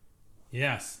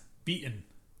 Yes, Beaton.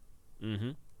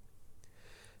 Mm-hmm.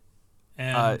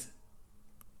 And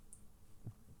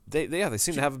they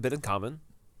seem to have a bit in common.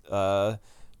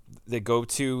 They go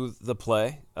to the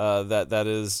play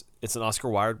it's an Oscar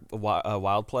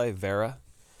Wilde play, Vera,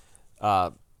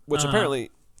 which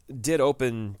apparently did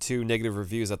open to negative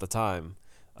reviews at the time.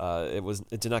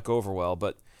 It did not go over well,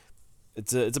 but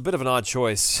it's a bit of an odd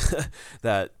choice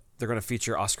that they're going to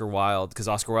feature Oscar Wilde because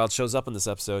Oscar Wilde shows up in this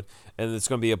episode, and it's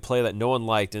going to be a play that no one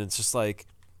liked, and it's just like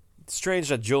strange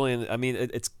that Julian. I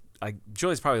mean,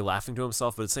 Julian's probably laughing to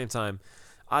himself, but at the same time,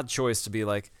 odd choice to be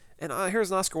like, and here's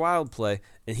an Oscar Wilde play,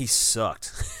 and he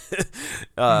sucked.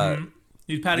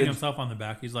 He's patting himself on the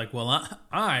back. He's like, well,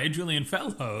 I Julian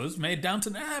Fellows, made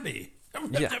Downton Abbey.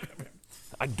 Yeah.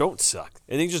 I don't suck.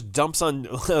 And he just dumps on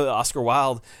Oscar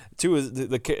Wilde to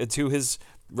his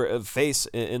face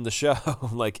in the show.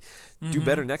 Like, do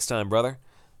better next time, brother.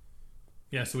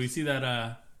 Yeah, so we see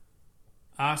that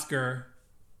Oscar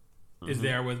is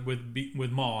there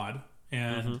with Maud,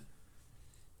 and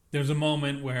there's a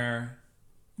moment where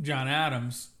John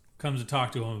Adams comes to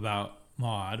talk to him about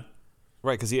Maud.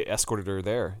 Right, because he escorted her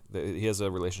there. He has a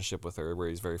relationship with her where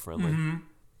he's very friendly.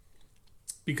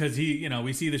 Because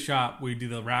we see the shot, we do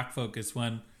the rack focus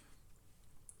when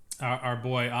our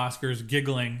boy Oscar's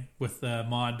giggling with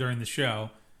Maud during the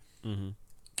show.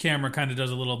 Camera kind of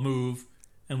does a little move,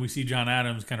 and we see John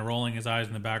Adams kind of rolling his eyes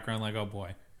in the background like, oh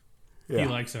boy, he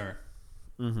likes her.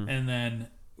 And then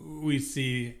we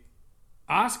see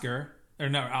Oscar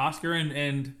and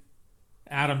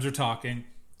Adams are talking,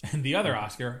 and the other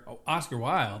Oscar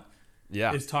Wilde,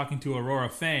 is talking to Aurora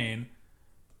Fane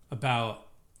about,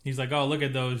 he's like, oh, look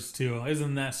at those two.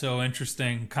 Isn't that so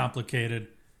interesting, complicated?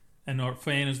 And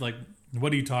Fane is like,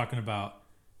 what are you talking about?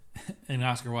 And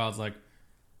Oscar Wilde's like,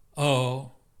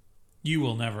 oh, you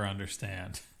will never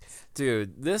understand.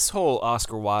 Dude, this whole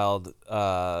Oscar Wilde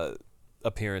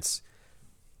appearance,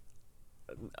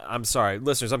 I'm sorry,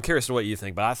 listeners, I'm curious to what you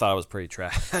think, but I thought it was pretty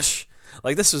trash.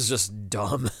 Like, this was just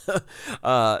dumb.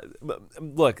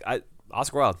 Look,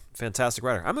 Oscar Wilde, fantastic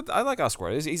writer. I like Oscar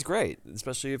Wilde. He's great,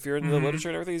 especially if you're into the literature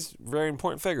and everything. He's a very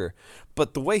important figure.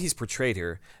 But the way he's portrayed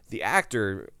here, the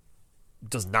actor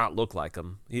does not look like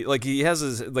him. He has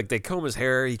his, like, they comb his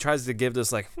hair. He tries to give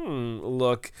this, like,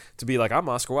 look to be like, I'm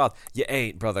Oscar Wilde. You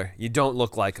ain't, brother. You don't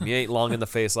look like him. You ain't long in the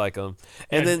face like him.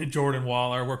 And then Jordan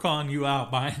Waller, we're calling you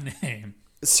out by name.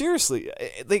 Seriously,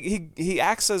 like, he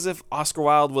acts as if Oscar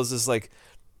Wilde was this, like,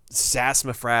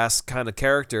 sass-mafrass kind of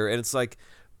character, and it's like,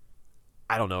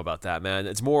 I don't know about that, man.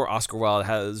 It's more Oscar Wilde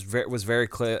was very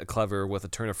clever with a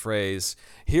turn of phrase.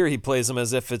 Here he plays him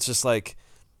as if it's just like,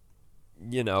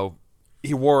 you know,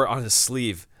 he wore it on his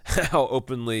sleeve how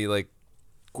openly, like,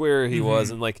 queer he was.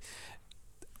 And, like,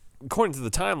 according to the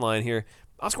timeline here,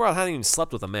 Oscar Wilde hadn't even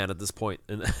slept with a man at this point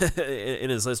in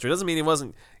his history. Doesn't mean he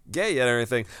wasn't gay yet or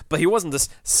anything, but he wasn't this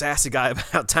sassy guy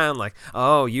about town like,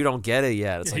 oh, you don't get it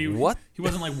yet. It's what? He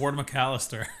wasn't like Ward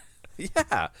McAllister.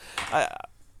 Yeah.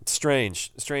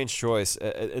 Strange choice.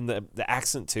 And the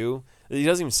accent, too. He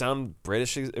doesn't even sound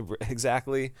British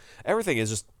exactly. Everything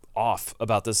is just off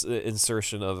about this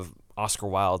insertion of Oscar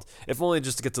Wilde, if only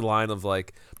just to get to the line of,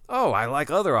 like, oh, I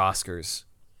like other Oscars.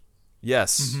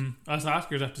 Yes. Us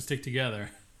Oscars have to stick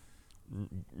together.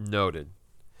 Noted.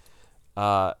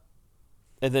 And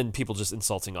then people just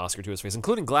insulting Oscar to his face,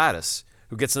 including Gladys,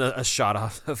 who gets a shot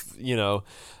off of, you know,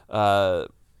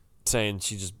 saying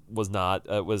she just was not,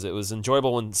 it was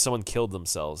enjoyable when someone killed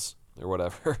themselves or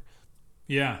whatever.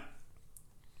 Yeah.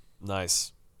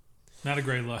 Nice. Not a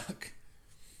great look.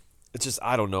 It's just,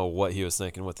 I don't know what he was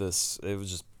thinking with this.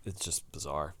 It's just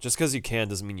bizarre. Just because you can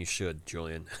doesn't mean you should,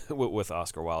 Julian, with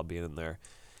Oscar Wilde being in there.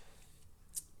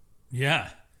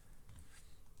 Yeah.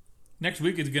 Next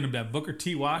week is going to be Booker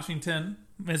T. Washington,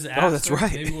 Ms. Astor. Oh, that's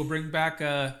right. Maybe we'll bring back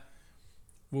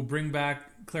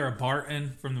Clara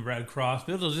Barton from the Red Cross.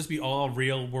 But it'll just be all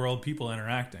real world people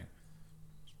interacting.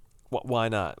 Why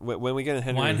not? When we get a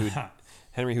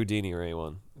Henry Houdini or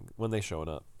anyone, when they showing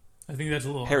up? I think that's a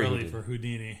little Harry early Houdini. for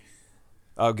Houdini.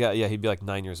 Oh, God, yeah, he'd be like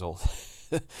 9 years old.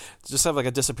 Just have like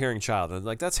a disappearing child, and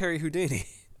like, that's Harry Houdini.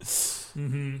 So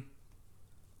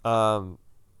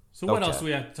what else do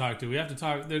we have to talk to? We have to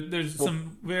talk. There's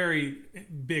some very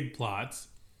big plots.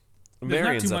 There's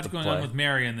Marion's not too much going on with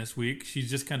Marion this week. She's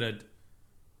just kind of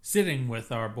sitting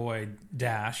with our boy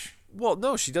Dash. Well,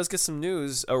 no, she does get some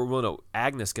news. Or, well, no,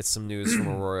 Agnes gets some news from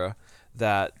Aurora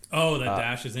that...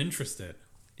 Dash is interested.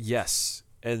 Yes,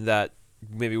 and that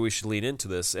maybe we should lean into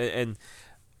this. And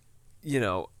you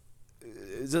know,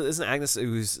 isn't Agnes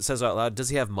who says out loud, does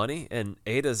he have money? And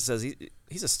Ada says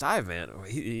he's a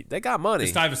Stuyvesant. They got money.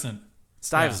 Stuyvesant.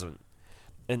 Yeah.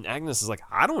 And Agnes is like,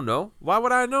 I don't know. Why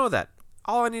would I know that?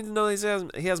 All I need to know is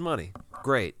he has money.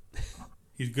 Great.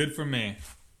 He's good for me.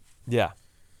 Yeah,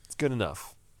 it's good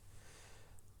enough.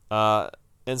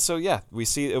 And so yeah, we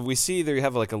see there you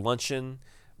have like a luncheon,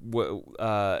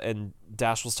 and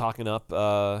Dash was talking up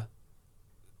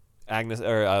Agnes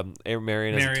or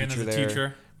Marion as a teacher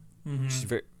there. Mm-hmm. She's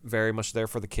very, very much there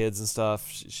for the kids and stuff.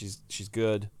 She's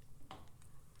good.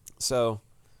 So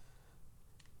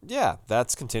yeah,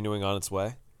 that's continuing on its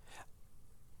way.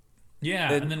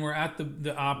 Yeah, and then we're at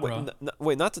the opera.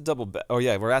 Wait, not to double back. Oh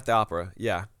yeah, we're at the opera.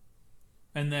 Yeah.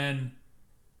 And then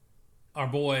our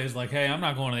boy is like, hey, I'm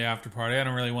not going to the after party. I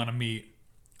don't really want to meet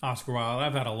Oscar Wilde.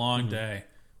 I've had a long day.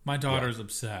 My daughter's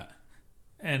upset.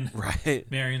 And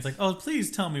Marion's like, oh,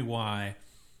 please tell me why.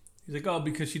 He's like, oh,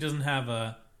 because she doesn't have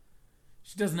a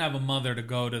mother to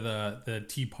go to the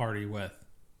tea party with.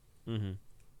 Mm-hmm.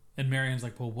 And Marion's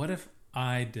like, well, what if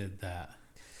I did that?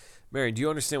 Marion, do you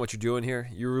understand what you're doing here?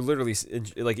 You're literally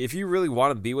like, if you really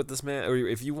want to be with this man, or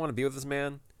if you want to be with this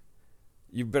man,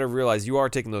 you better realize you are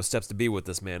taking those steps to be with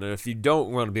this man. And if you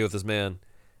don't want to be with this man,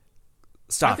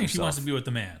 stop. I think she wants to be with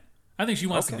the man. I think she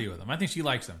wants to be with him. I think she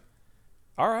likes him.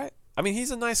 All right. I mean,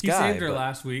 he's a nice guy. He saved her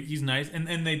last week. He's nice.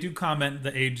 And they do comment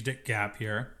the age gap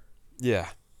here. Yeah.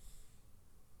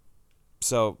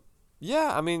 So,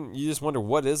 yeah, I mean, you just wonder,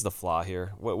 what is the flaw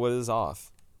here? What is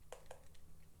off?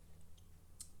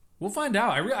 We'll find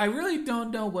out. I really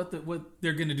don't know what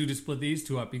they're going to do to split these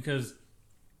two up, because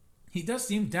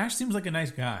Dash seems like a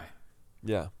nice guy.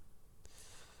 Yeah.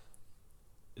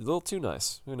 A little too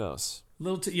nice. Who knows?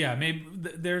 Maybe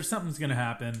there's something's going to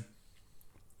happen.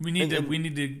 We need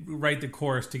to write the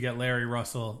course to get Larry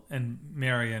Russell and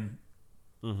Marion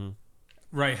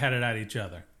headed at each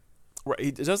other.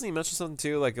 Right. Doesn't he mention something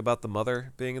too, like about the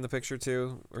mother being in the picture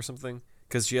too, or something?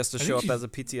 Because she has to show up as a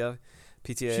PTA.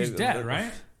 She's dead,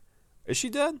 right? Is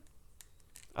she dead?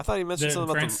 I thought he mentioned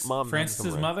something about the mom.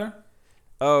 Francis's mother?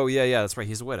 Oh, yeah, that's right.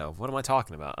 He's a widow. What am I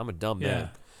talking about? I'm a dumb man.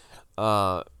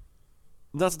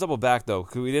 Not to double back though,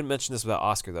 because we didn't mention this about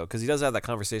Oscar though, because he does have that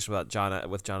conversation with John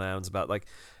Adams about like,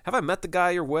 have I met the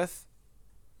guy you're with?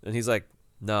 And he's like,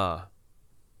 nah.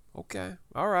 Okay,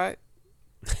 all right.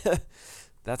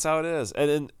 That's how it is. And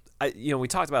then we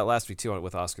talked about it last week too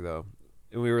with Oscar though,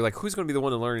 and we were like, who's going to be the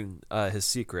one to learn his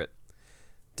secret?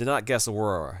 Did not guess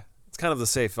Aurora. It's kind of the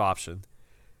safe option.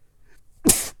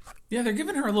 Yeah, they're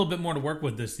giving her a little bit more to work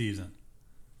with this season.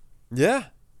 Yeah,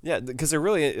 because they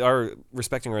really are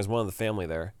respecting her as one of the family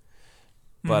there.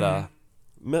 But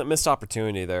missed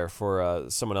opportunity there for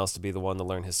someone else to be the one to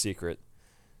learn his secret.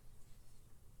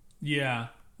 Yeah.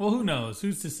 Well, who knows?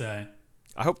 Who's to say?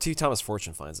 I hope T. Thomas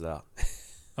Fortune finds it out.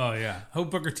 Oh, yeah.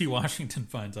 Hope Booker T. Washington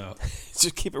finds out.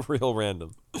 Just keep it real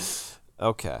random.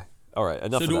 Okay. All right.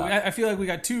 Enough of that. I feel like we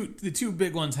got the two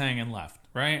big ones hanging left,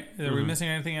 right? Are we missing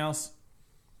anything else?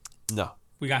 No.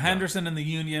 We got Henderson in the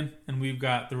Union, and we've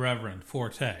got the Reverend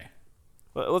Forte.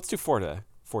 Well, let's do Forte.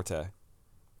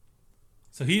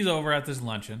 So he's over at this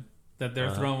luncheon that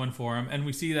they're throwing for him, and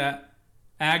we see that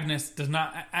Agnes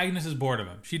is bored of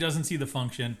him. She doesn't see the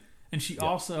function, and she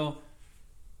also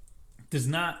does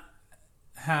not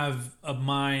have a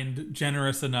mind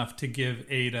generous enough to give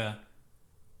Ada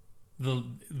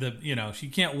she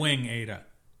can't wing Ada.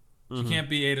 She can't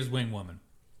be Ada's wing woman.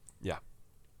 Yeah.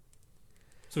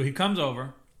 So he comes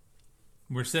over.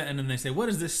 We're sitting, and they say, "What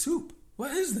is this soup?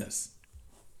 What is this?"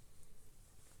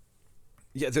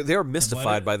 Yeah, they're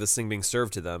mystified by this thing being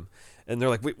served to them, and they're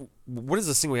like, "Wait, what is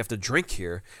this thing we have to drink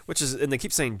here?" And they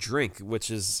keep saying "drink,"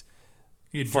 which is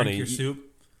you funny. Drink your soup.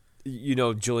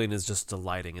 Julian is just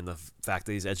delighting in the fact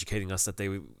that he's educating us that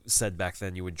they said back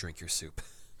then you would drink your soup.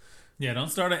 Yeah, don't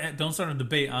start a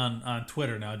debate on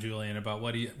Twitter now, Julian, about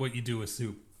what you do with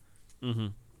soup. Mm-hmm.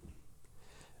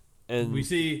 And we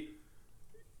see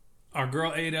our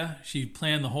girl Ada. She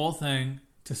planned the whole thing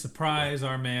to surprise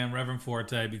our man Reverend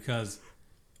Forte because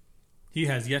he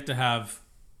has yet to have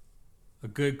a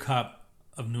good cup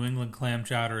of New England clam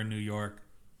chowder in New York.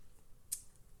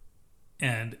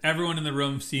 And everyone in the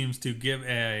room seems to give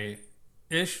a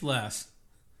ish less.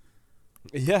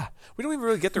 Yeah. We don't even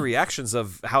really get the reactions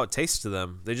of how it tastes to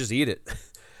them. They just eat it.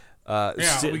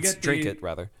 We drink it,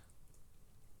 rather.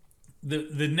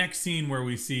 The next scene where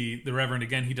we see the Reverend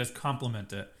again, he does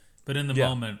compliment it. But in the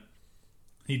moment,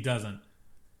 he doesn't.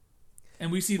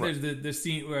 And we see there's the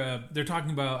scene where they're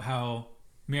talking about how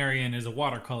Marion is a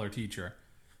watercolor teacher.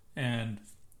 And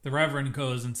the Reverend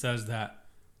goes and says that,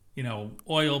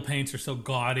 oil paints are so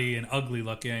gaudy and ugly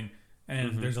looking,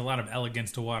 and there's a lot of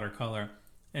elegance to watercolor.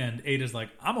 And Ada's like,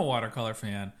 I'm a watercolor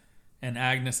fan. And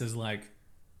Agnes is like,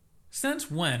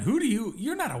 since when?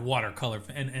 You're not a watercolor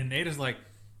fan. And Ada's like,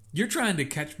 you're trying to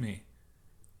catch me.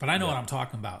 But I know what I'm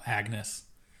talking about, Agnes.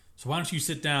 So why don't you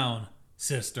sit down,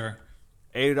 sister?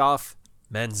 Adolphe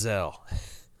Menzel.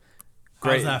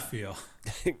 How does that feel?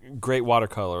 Great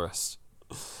watercolorist.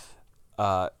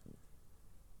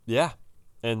 Yeah.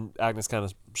 And Agnes kind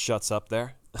of shuts up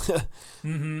there.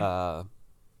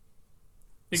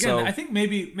 Again, I think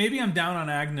maybe I'm down on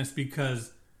Agnes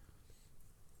because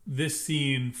this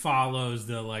scene follows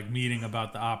the meeting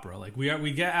about the opera. Like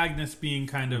we get Agnes being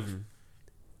kind of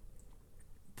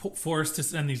forced to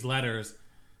send these letters,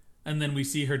 and then we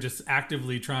see her just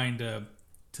actively trying to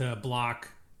block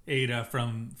Ada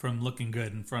from looking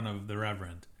good in front of the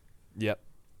Reverend. Yep.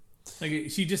 Like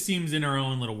she just seems in her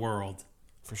own little world.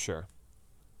 For sure.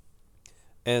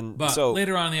 But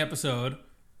later on in the episode,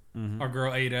 our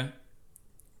girl Ada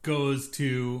goes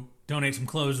to donate some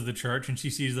clothes to the church, and she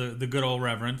sees the good old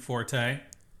Reverend Forte,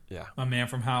 my man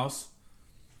from House,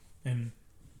 and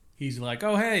he's like,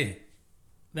 "Oh hey,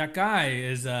 that guy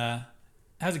has a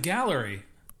gallery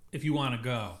if you want to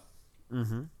go."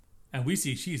 Mm-hmm. And we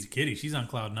see she's a kitty; she's on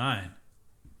cloud 9.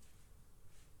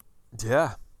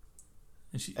 Yeah,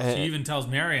 and she even tells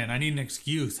Marion, "I need an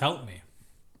excuse. Help me."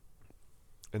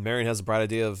 And Marion has a bright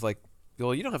idea of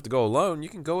well, you don't have to go alone. You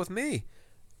can go with me.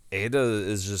 Ada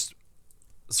is just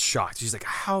shocked. She's like,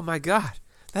 "Oh my God,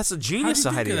 that's a genius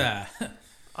idea." How'd you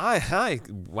think of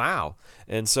that? Wow.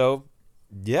 And so,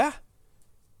 yeah,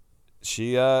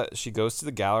 she goes to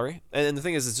the gallery, and the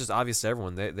thing is, it's just obvious to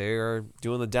everyone they are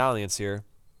doing the dalliance here.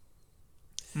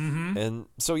 Mm-hmm. And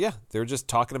so they're just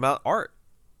talking about art,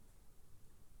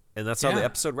 and that's how the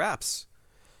episode wraps.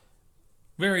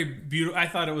 Very beautiful. I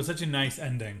thought it was such a nice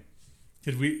ending.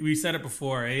 Because we said it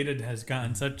before, Ada has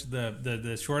gotten such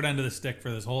the short end of the stick for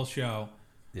this whole show.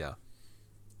 Yeah.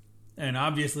 And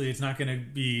obviously it's not going to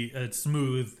be a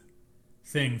smooth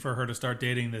thing for her to start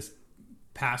dating this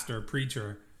pastor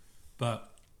preacher,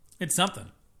 but it's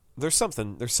something. There's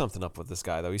something up with this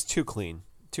guy though. He's too clean,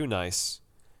 too nice.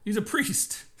 He's a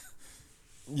priest.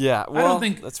 Yeah, well,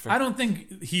 that's fair. I don't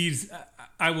think he's.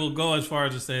 I will go as far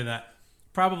as to say that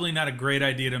probably not a great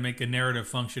idea to make a narrative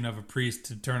function of a priest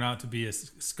to turn out to be a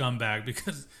scumbag,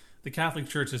 because the Catholic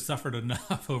Church has suffered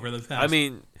enough over the past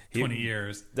 20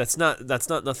 years. That's not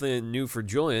nothing new for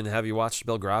Julian. Have you watched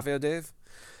Belgravia, Dave?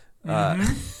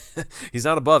 He's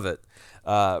not above it.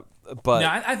 But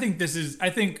yeah, I think this is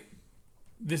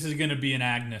going to be an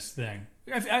Agnes thing.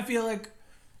 I feel like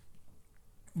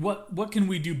what can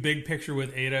we do big picture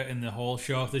with Ada in the whole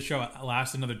show if the show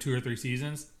lasts another 2 or 3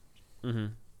 seasons?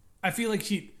 Mm-hmm. I feel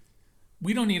like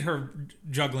we don't need her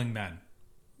juggling men.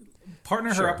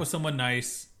 Partner her up with someone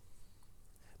nice.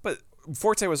 But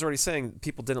Forte was already saying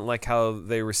people didn't like how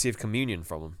they received communion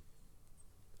from him.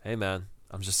 Hey man,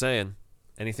 I'm just saying.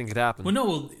 Anything could happen.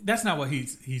 Well, that's not what he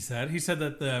said. He said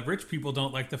that the rich people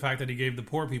don't like the fact that he gave the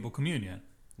poor people communion.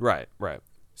 Right.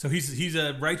 So he's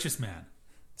a righteous man.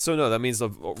 So no, that means the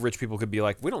rich people could be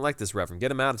like, we don't like this reverend.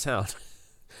 Get him out of town.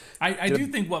 I do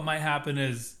think what might happen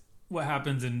is what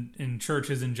happens in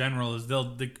churches in general is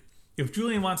if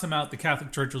Julian wants him out, the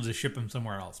Catholic Church will just ship him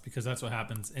somewhere else, because that's what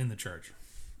happens in the church.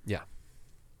 Yeah.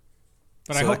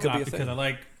 But so I hope not, because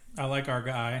I like our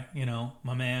guy,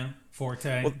 my man,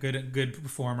 Forte, good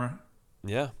performer.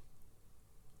 Yeah.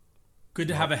 Good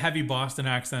to have a heavy Boston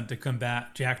accent to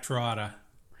combat Jack Trotta.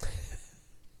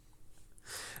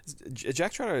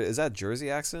 Jack Trotter, is that Jersey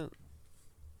accent?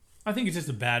 I think it's just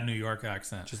a bad New York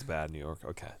accent. Just a bad New York.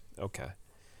 Okay.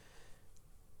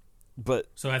 But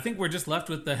so I think we're just left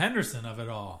with the Henderson of it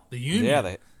all. The Union. Yeah,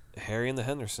 the Harry and the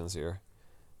Hendersons here.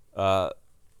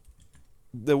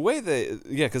 The way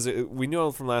because we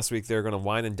know from last week they're going to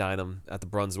wine and dine him at the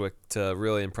Brunswick to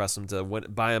really impress him, to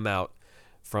buy him out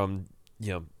from,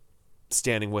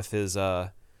 standing with his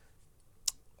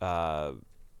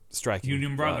striking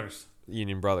Union Brothers.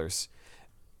 Union Brothers.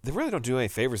 They really don't do any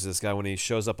favors to this guy when he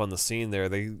shows up on the scene there.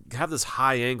 They have this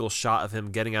high angle shot of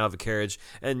him getting out of a carriage,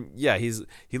 and yeah, he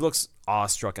looks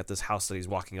awestruck at this house that he's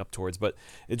walking up towards, but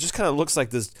it just kind of looks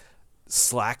like this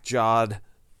slack-jawed,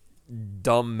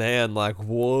 dumb man, like,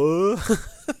 what?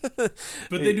 But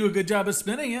they do a good job of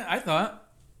spinning it, I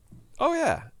thought. Oh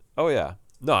yeah.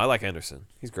 No, I like Anderson.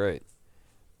 He's great.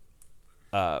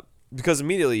 Because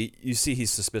immediately you see he's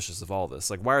suspicious of all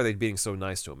this. Like, why are they being so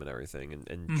nice to him and everything,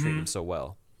 and treating him so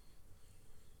well?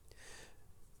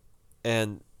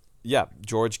 And yeah,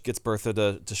 George gets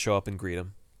Bertha to show up and greet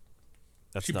him.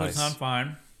 That's nice. She puts on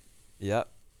fine. Yep.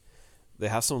 They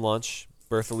have some lunch.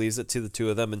 Bertha leaves it to the two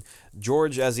of them, and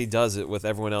George, as he does it with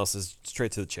everyone else, is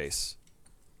straight to the chase.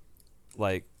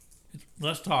 Like,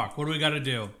 let's talk. What do we got to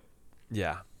do?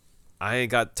 Yeah. I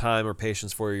ain't got time or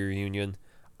patience for your reunion.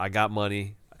 I got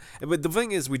money. But the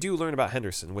thing is, we do learn about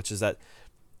Henderson, which is that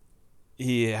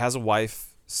he has a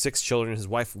wife, 6 children. His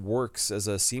wife works as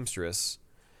a seamstress.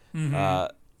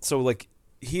 Mm-hmm. So, like,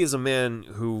 he is a man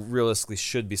who realistically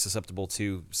should be susceptible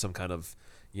to some kind of,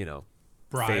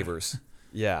 bribe. Favors.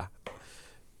 Yeah.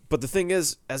 But the thing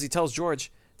is, as he tells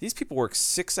George, these people work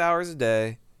 6 hours a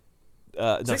day.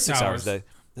 6 hours a day.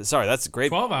 Sorry, that's a great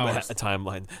 12 hours.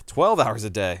 Timeline. 12 hours a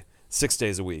day, 6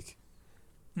 days a week.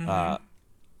 Mm-hmm.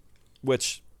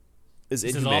 Which is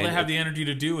inhumane. All they have the energy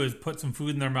to do is put some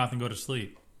food in their mouth and go to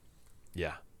sleep.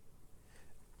 Yeah.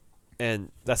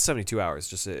 And that's 72 hours,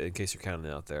 just in case you're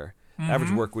counting it out there. Mm-hmm.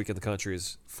 Average work week in the country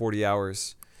is 40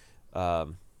 hours.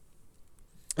 And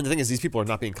the thing is, these people are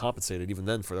not being compensated even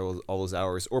then for all those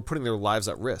hours, or putting their lives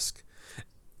at risk.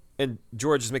 And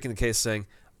George is making the case saying,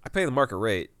 I pay the market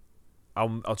rate.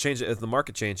 I'll change it if the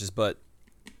market changes, but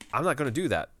I'm not going to do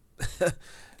that.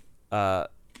 Yeah,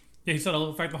 he said it'll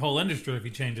affect the whole industry if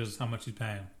he changes how much he's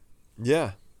paying.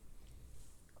 Yeah.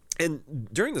 And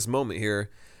during this moment here,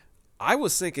 I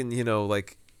was thinking,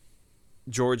 like,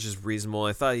 George is reasonable.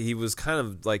 I thought he was kind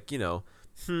of like,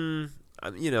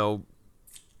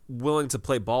 willing to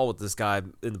play ball with this guy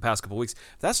in the past couple of weeks.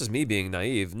 That's just me being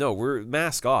naive. No, we're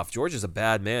mask off. George is a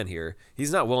bad man here.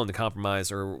 He's not willing to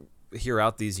compromise or hear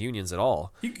out these unions at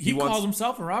all. He calls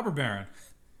himself a robber baron.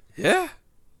 Yeah.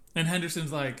 And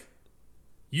Henderson's like,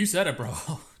 you said it, bro.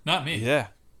 Not me. Yeah.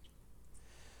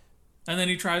 And then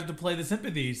he tries to play the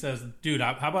sympathy. He says, dude,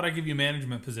 how about I give you a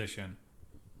management position?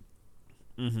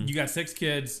 Mm-hmm. You got 6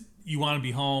 kids. You want to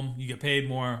be home. You get paid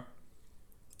more.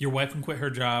 Your wife can quit her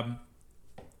job.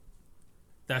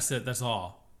 That's it. That's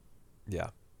all.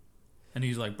 Yeah. And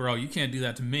he's like, bro, you can't do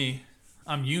that to me.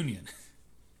 I'm union.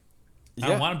 Yeah. I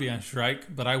don't want to be on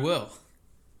strike, but I will.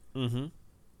 Mm-hmm.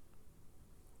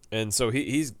 And so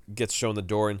he gets shown the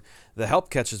door, and the help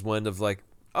catches wind of like,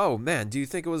 oh, man, do you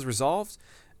think it was resolved?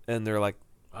 And they're like,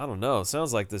 I don't know. It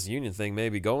sounds like this union thing may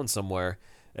be going somewhere.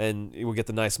 And we'll get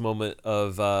the nice moment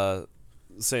of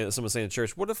someone saying in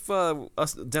church, what if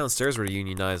us downstairs were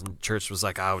unionized? And church was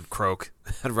like, I would croak.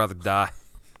 I'd rather die.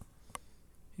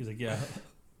 He's like, yeah,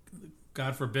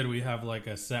 God forbid we have like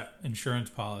a set insurance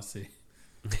policy.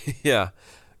 Yeah.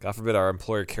 God forbid our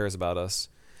employer cares about us.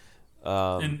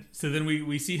 And so then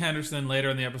we see Henderson later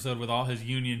in the episode with all his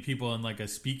union people in like a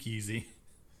speakeasy.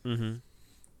 Mm-hmm.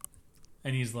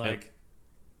 And he's like,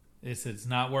 it's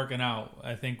not working out.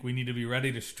 I think we need to be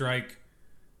ready to strike.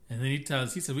 And then he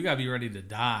said, we got to be ready to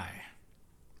die.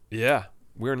 Yeah.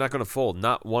 We're not going to fold.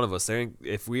 Not one of us.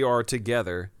 If we are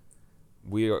together,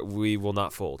 we will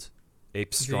not fold.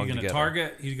 Apes strong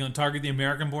together. He's going to target the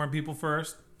American-born people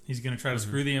first. He's going to try to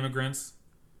screw the immigrants.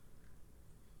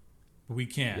 But we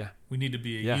can't. Yeah. We need to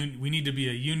be we need to be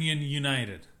a union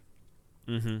united.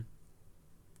 Mm-hmm.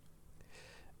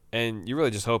 And you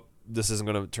really just hope this isn't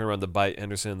going to turn around to bite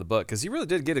Henderson in the butt, because he really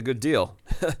did get a good deal,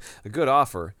 a good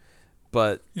offer.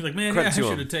 But he's like, man, I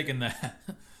should have taken that.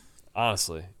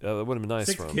 Honestly, that would have been nice.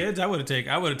 6 kids, I would have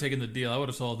taken the deal. I would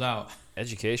have sold out.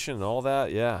 Education and all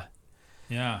that, yeah.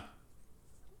 Yeah.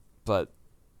 But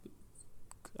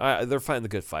they're fighting the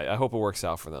good fight. I hope it works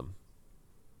out for them.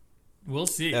 We'll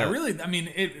see.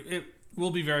 It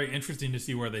will be very interesting to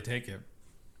see where they take it.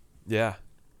 Yeah.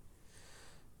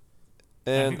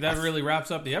 And I think that really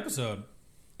wraps up the episode.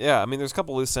 Yeah, I mean, there's a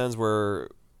couple loose ends where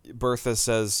Bertha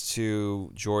says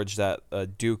to George that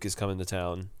Duke is coming to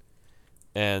town,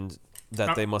 and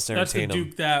that they must entertain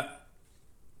him.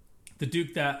 The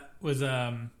Duke that was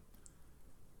our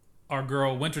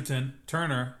girl Winterton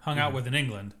Turner hung out with in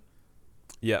England.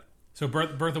 Yep. So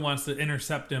Bertha wants to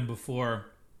intercept him before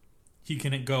he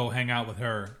can go hang out with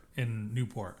her in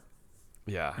Newport.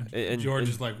 Yeah. And George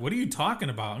is like, what are you talking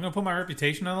about? I'm going to put my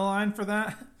reputation on the line for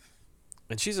that?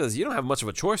 And she says, you don't have much of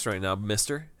a choice right now,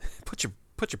 mister. Put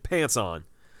your pants on.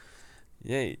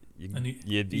 Yeah,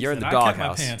 you're in the doghouse. I kept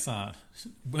my pants on.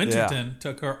 Winterton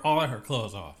took all of her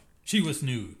clothes off. She was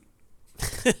nude.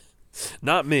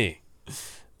 Not me.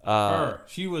 Her.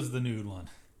 She was the nude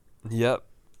one. Yep.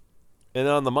 And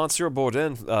on the Monsieur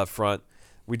Bourdain front,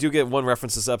 we do get one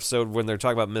reference this episode when they're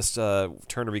talking about Miss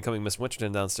Turner becoming Miss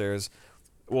Winterton downstairs.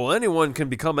 Well, anyone can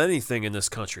become anything in this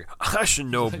country. I should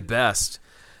know best.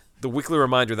 The weekly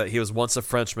reminder that he was once a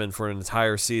Frenchman for an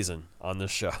entire season on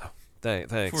this show.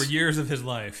 Thanks. For years of his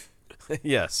life.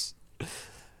 Yes.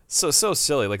 So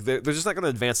silly. Like they're just not going to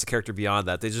advance the character beyond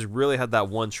that. They just really had that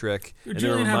one trick, and they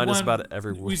remind us about it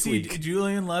every week. We see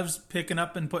Julian loves picking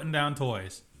up and putting down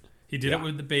toys. He did it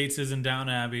with the Bateses in Down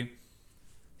Abbey.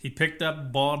 He picked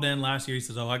up Baldwin last year. He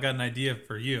says, I got an idea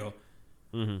for you.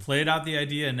 Mm-hmm. Played out the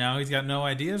idea, and now he's got no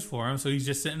ideas for him, so he's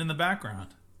just sitting in the background.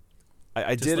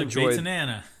 I did enjoy Bates and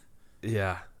Anna.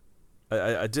 Yeah.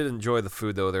 I did enjoy the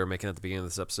food, though, they were making at the beginning of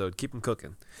this episode. Keep them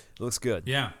cooking. It looks good.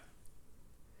 Yeah.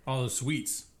 All the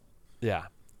sweets. Yeah.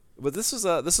 But this is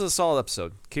a solid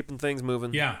episode. Keeping things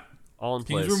moving. Yeah. All in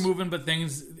place. Things were moving, but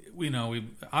things,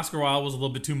 Oscar Wilde was a little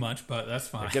bit too much, but that's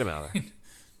fine. Yeah, get him out of there.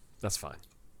 That's fine.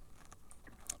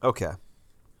 Okay.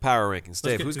 Power rankings.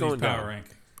 Dave, who's going down? Power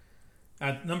ranking.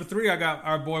 At number 3, I got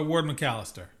our boy Ward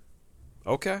McAllister.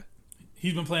 Okay.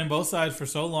 He's been playing both sides for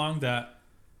so long that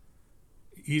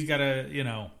he's got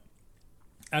to,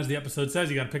 as the episode says,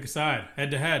 you got to pick a side,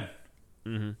 head to head.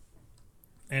 Mm-hmm.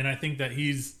 And I think that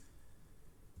his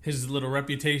little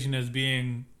reputation as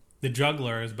being the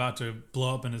juggler is about to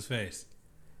blow up in his face.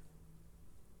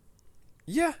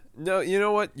 Yeah. No, you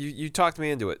know what? You talked me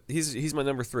into it. He's my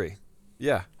number 3.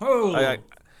 Yeah. Oh.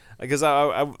 Because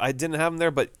I didn't have him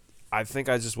there, but I think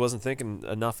I just wasn't thinking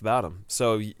enough about him.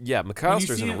 So, yeah,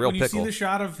 McAllister's in a real pickle. When you see the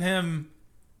shot of him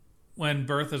when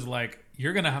Bertha's like,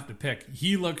 you're going to have to pick,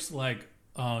 he looks like,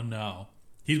 oh, no.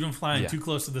 He's been flying too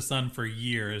close to the sun for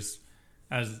years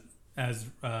as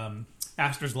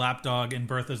Astor's lapdog and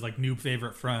Bertha's like new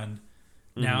favorite friend.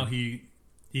 Mm-hmm. Now he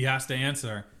has to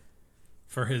answer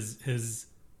for his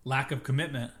lack of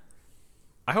commitment.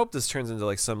 I hope this turns into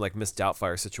like some like Miss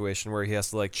Doubtfire situation where he has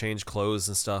to like change clothes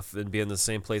and stuff and be in the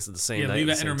same place at the same night. Leave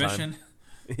at intermission.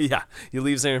 Yeah, he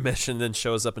leaves intermission, then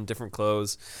shows up in different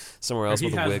clothes somewhere else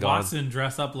with a wig on. He has Watson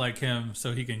dress up like him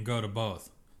so he can go to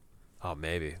both. Oh,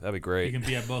 maybe that'd be great. He can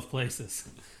be at both places.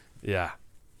 Yeah.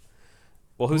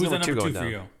 Well, who's number 2 going down? For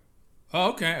you? Oh,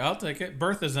 okay, I'll take it.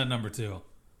 Bertha's at number 2.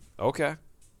 Okay.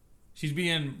 She's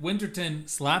being Winterton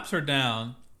slaps her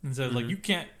down and says, like, you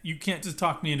can't just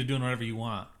talk me into doing whatever you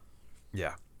want.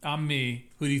 Yeah. I'm me.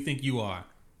 Who do you think you are?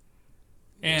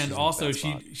 And also,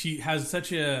 she has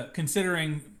such a,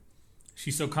 considering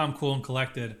she's so calm, cool, and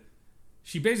collected,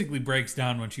 she basically breaks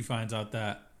down when she finds out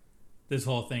that this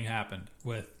whole thing happened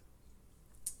with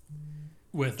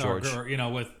George.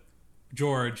 with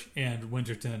George and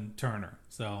Winterton Turner.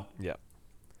 So yeah,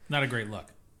 Not a great look.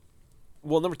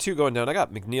 Well, number 2 going down, I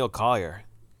got McNeil Collier.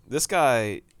 This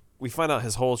guy, we find out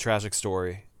his whole tragic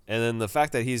story, and then the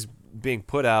fact that he's being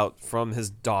put out from his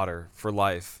daughter for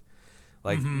life,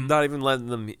 like not even letting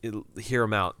them hear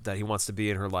him out that he wants to be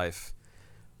in her life.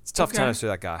 It's tough times for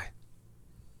that guy.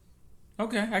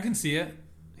 Okay, I can see it.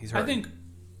 He's hurting. I think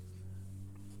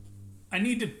I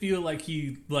need to feel like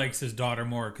he likes his daughter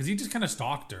more because he just kind of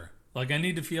stalked her. Like, I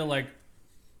need to feel like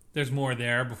there's more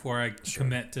there before I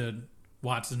commit to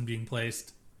Watson being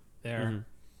placed there. Mm-hmm.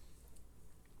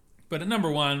 But at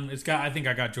number 1, I think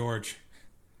I got George.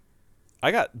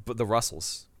 I got the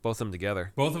Russells, both of them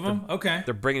together. Both of them? Okay.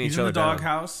 They're bringing each other down.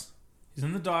 He's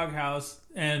in the doghouse,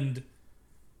 and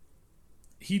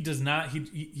he does not.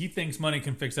 He thinks money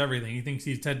can fix everything. He thinks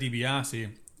he's Ted DiBiase.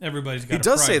 Everybody's got. He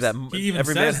does say that. He even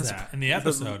says that in the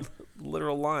episode.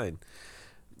 Literal line.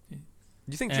 Do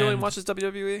you think Julian watches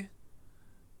WWE?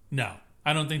 No,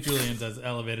 I don't think Julian's as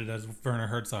elevated as Werner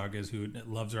Herzog is, who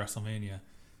loves WrestleMania.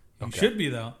 He should be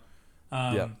though.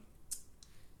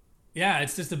 Yeah,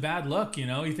 it's just a bad look, you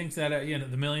know. He thinks that the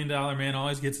 $1 million man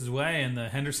always gets his way, and the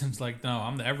Henderson's like, no,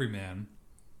 I'm the everyman.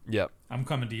 Yep. I'm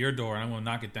coming to your door, and I'm going to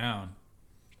knock it down.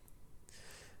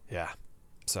 Yeah.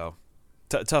 So,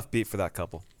 tough beat for that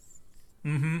couple.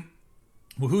 Mm-hmm.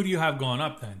 Well, who do you have going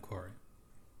up then, Corey?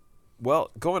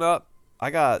 Well, going up, I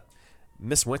got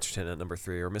Miss Winterton at number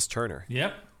 3, or Miss Turner.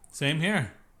 Yep. Same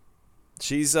here.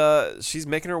 She's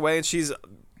making her way, and she's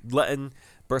letting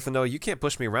Bertha know, you can't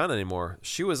push me around anymore.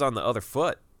 She was on the other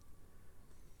foot.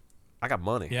 I got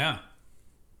money. Yeah.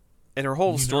 And her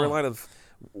whole storyline of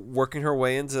working her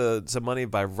way into money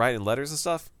by writing letters and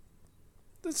stuff,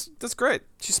 that's great.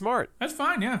 She's smart. That's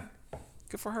fine, yeah.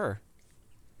 Good for her.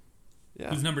 Yeah.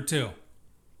 Who's number 2?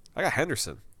 I got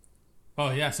Henderson.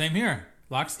 Oh, yeah, same here.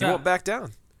 Lockstep. He won't back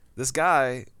down. This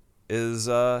guy is,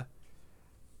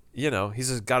 he's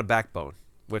just got a backbone,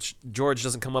 which George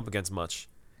doesn't come up against much.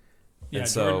 Yeah,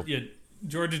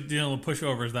 George is dealing with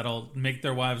pushovers that'll make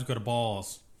their wives go to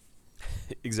balls.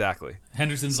 Exactly.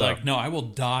 Henderson's like, no, I will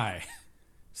die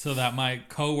so that my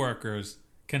coworkers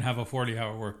can have a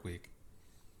 40-hour work week.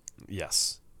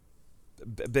 Yes.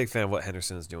 Big fan of what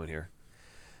Henderson is doing here.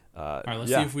 All right,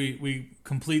 let's see if we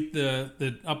complete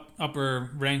the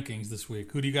upper rankings this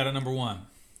week. Who do you got at number 1?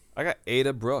 I got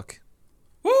Ada Brooke.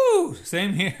 Woo!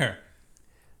 Same here.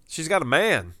 She's got a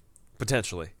man,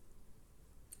 potentially.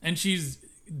 And she's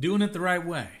doing it the right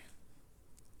way.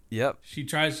 Yep. She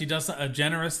does a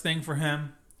generous thing for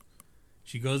him.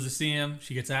 She goes to see him.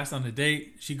 She gets asked on a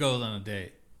date. She goes on a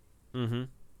date. Mm-hmm.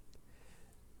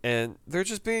 And they're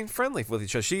just being friendly with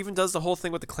each other. She even does the whole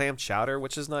thing with the clam chowder,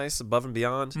 which is nice, above and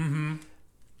beyond.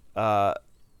 Mm-hmm.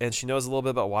 And she knows a little bit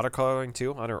about watercoloring,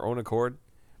 too, on her own accord.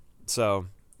 So...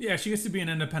 yeah, she gets to be an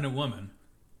independent woman.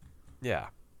 Yeah.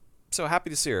 So happy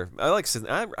to see her.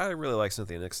 I really like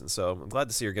Cynthia Nixon, so I'm glad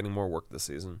to see her getting more work this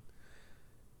season.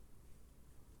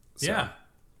 So, yeah.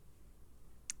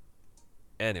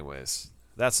 Anyways,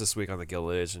 that's this week on the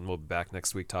Gilded Age, and we'll be back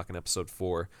next week talking episode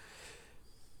 4.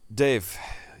 Dave,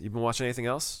 you been watching anything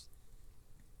else?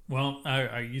 Well,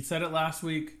 you said it last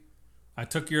week. I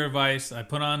took your advice. I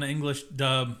put on the English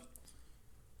dub.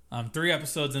 I'm 3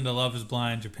 episodes into Love is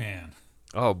Blind Japan.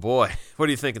 Oh, boy. What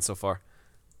are you thinking so far?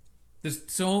 There's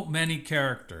so many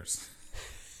characters.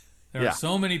 There are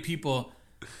so many people,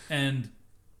 and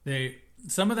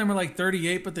some of them are like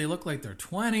 38, but they look like they're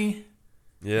 20.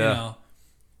 Yeah.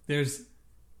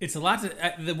 It's a lot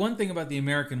to. The one thing about the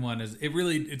American one is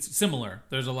it's similar.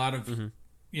 There's a lot of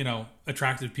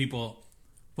attractive people.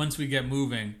 Once we get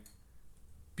moving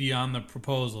beyond the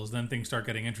proposals, then things start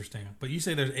getting interesting. But you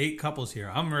say there's 8 couples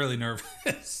here. I'm really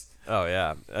nervous. Oh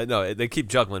yeah, no, they keep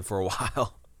juggling for a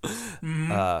while.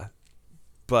 Mm-hmm.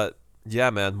 But yeah,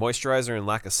 man, moisturizer and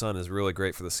lack of sun is really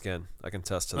great for the skin. I can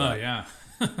attest to that. Oh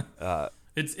yeah.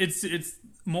 It's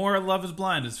more Love is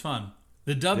Blind. It's fun.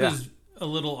 The dub is a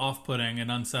little off-putting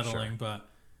and unsettling, but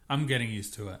I'm getting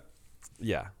used to it.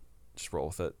 Yeah, just roll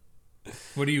with it.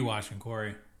 What are you watching,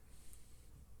 Corey?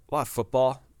 A lot of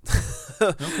football.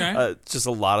 Okay. Just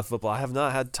a lot of football. I have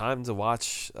not had time to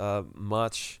watch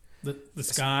much. The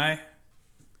Sky.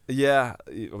 Yeah,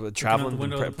 traveling,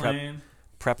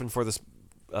 prepping for this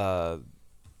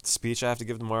speech I have to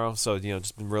give tomorrow. So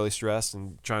just been really stressed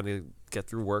and trying to get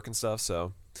through work and stuff.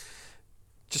 So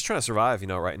just trying to survive,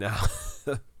 right now.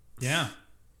 Yeah.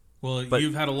 Well,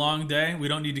 you've had a long day. We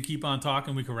don't need to keep on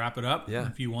talking. We can wrap it up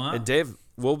if you want. And Dave,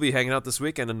 we'll be hanging out this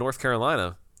weekend in North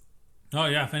Carolina. Oh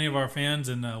yeah, if any of our fans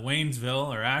in Waynesville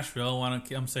or Asheville want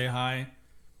to come say hi,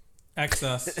 X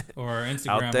us or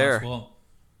Instagram out there. us,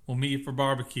 we'll meet you for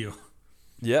barbecue.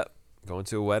 Yep. Going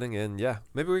to a wedding, and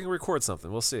maybe we can record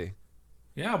something. We'll see.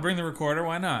 Yeah, I'll bring the recorder.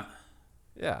 Why not?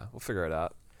 Yeah, we'll figure it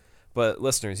out. But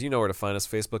listeners, you know where to find us: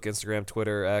 Facebook, Instagram,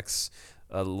 Twitter, X,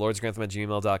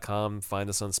 lordsgrantham@gmail.com. Find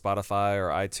us on Spotify or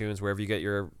iTunes, wherever you get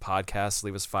your podcasts.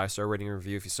 Leave us a 5-star rating and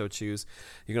review if you so choose.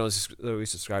 You can always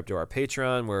subscribe to our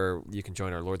Patreon, where you can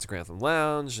join our Lords of Grantham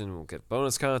Lounge, and we'll get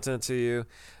bonus content to you.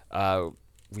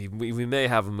 We may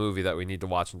have a movie that we need to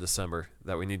watch in December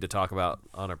that we need to talk about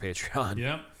on our Patreon.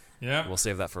 Yep. We'll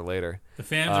save that for later. The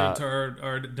fans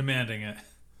are demanding it.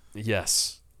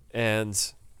 Yes.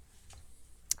 And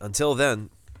until then,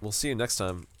 we'll see you next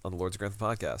time on the Lords of Grantham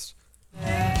podcast.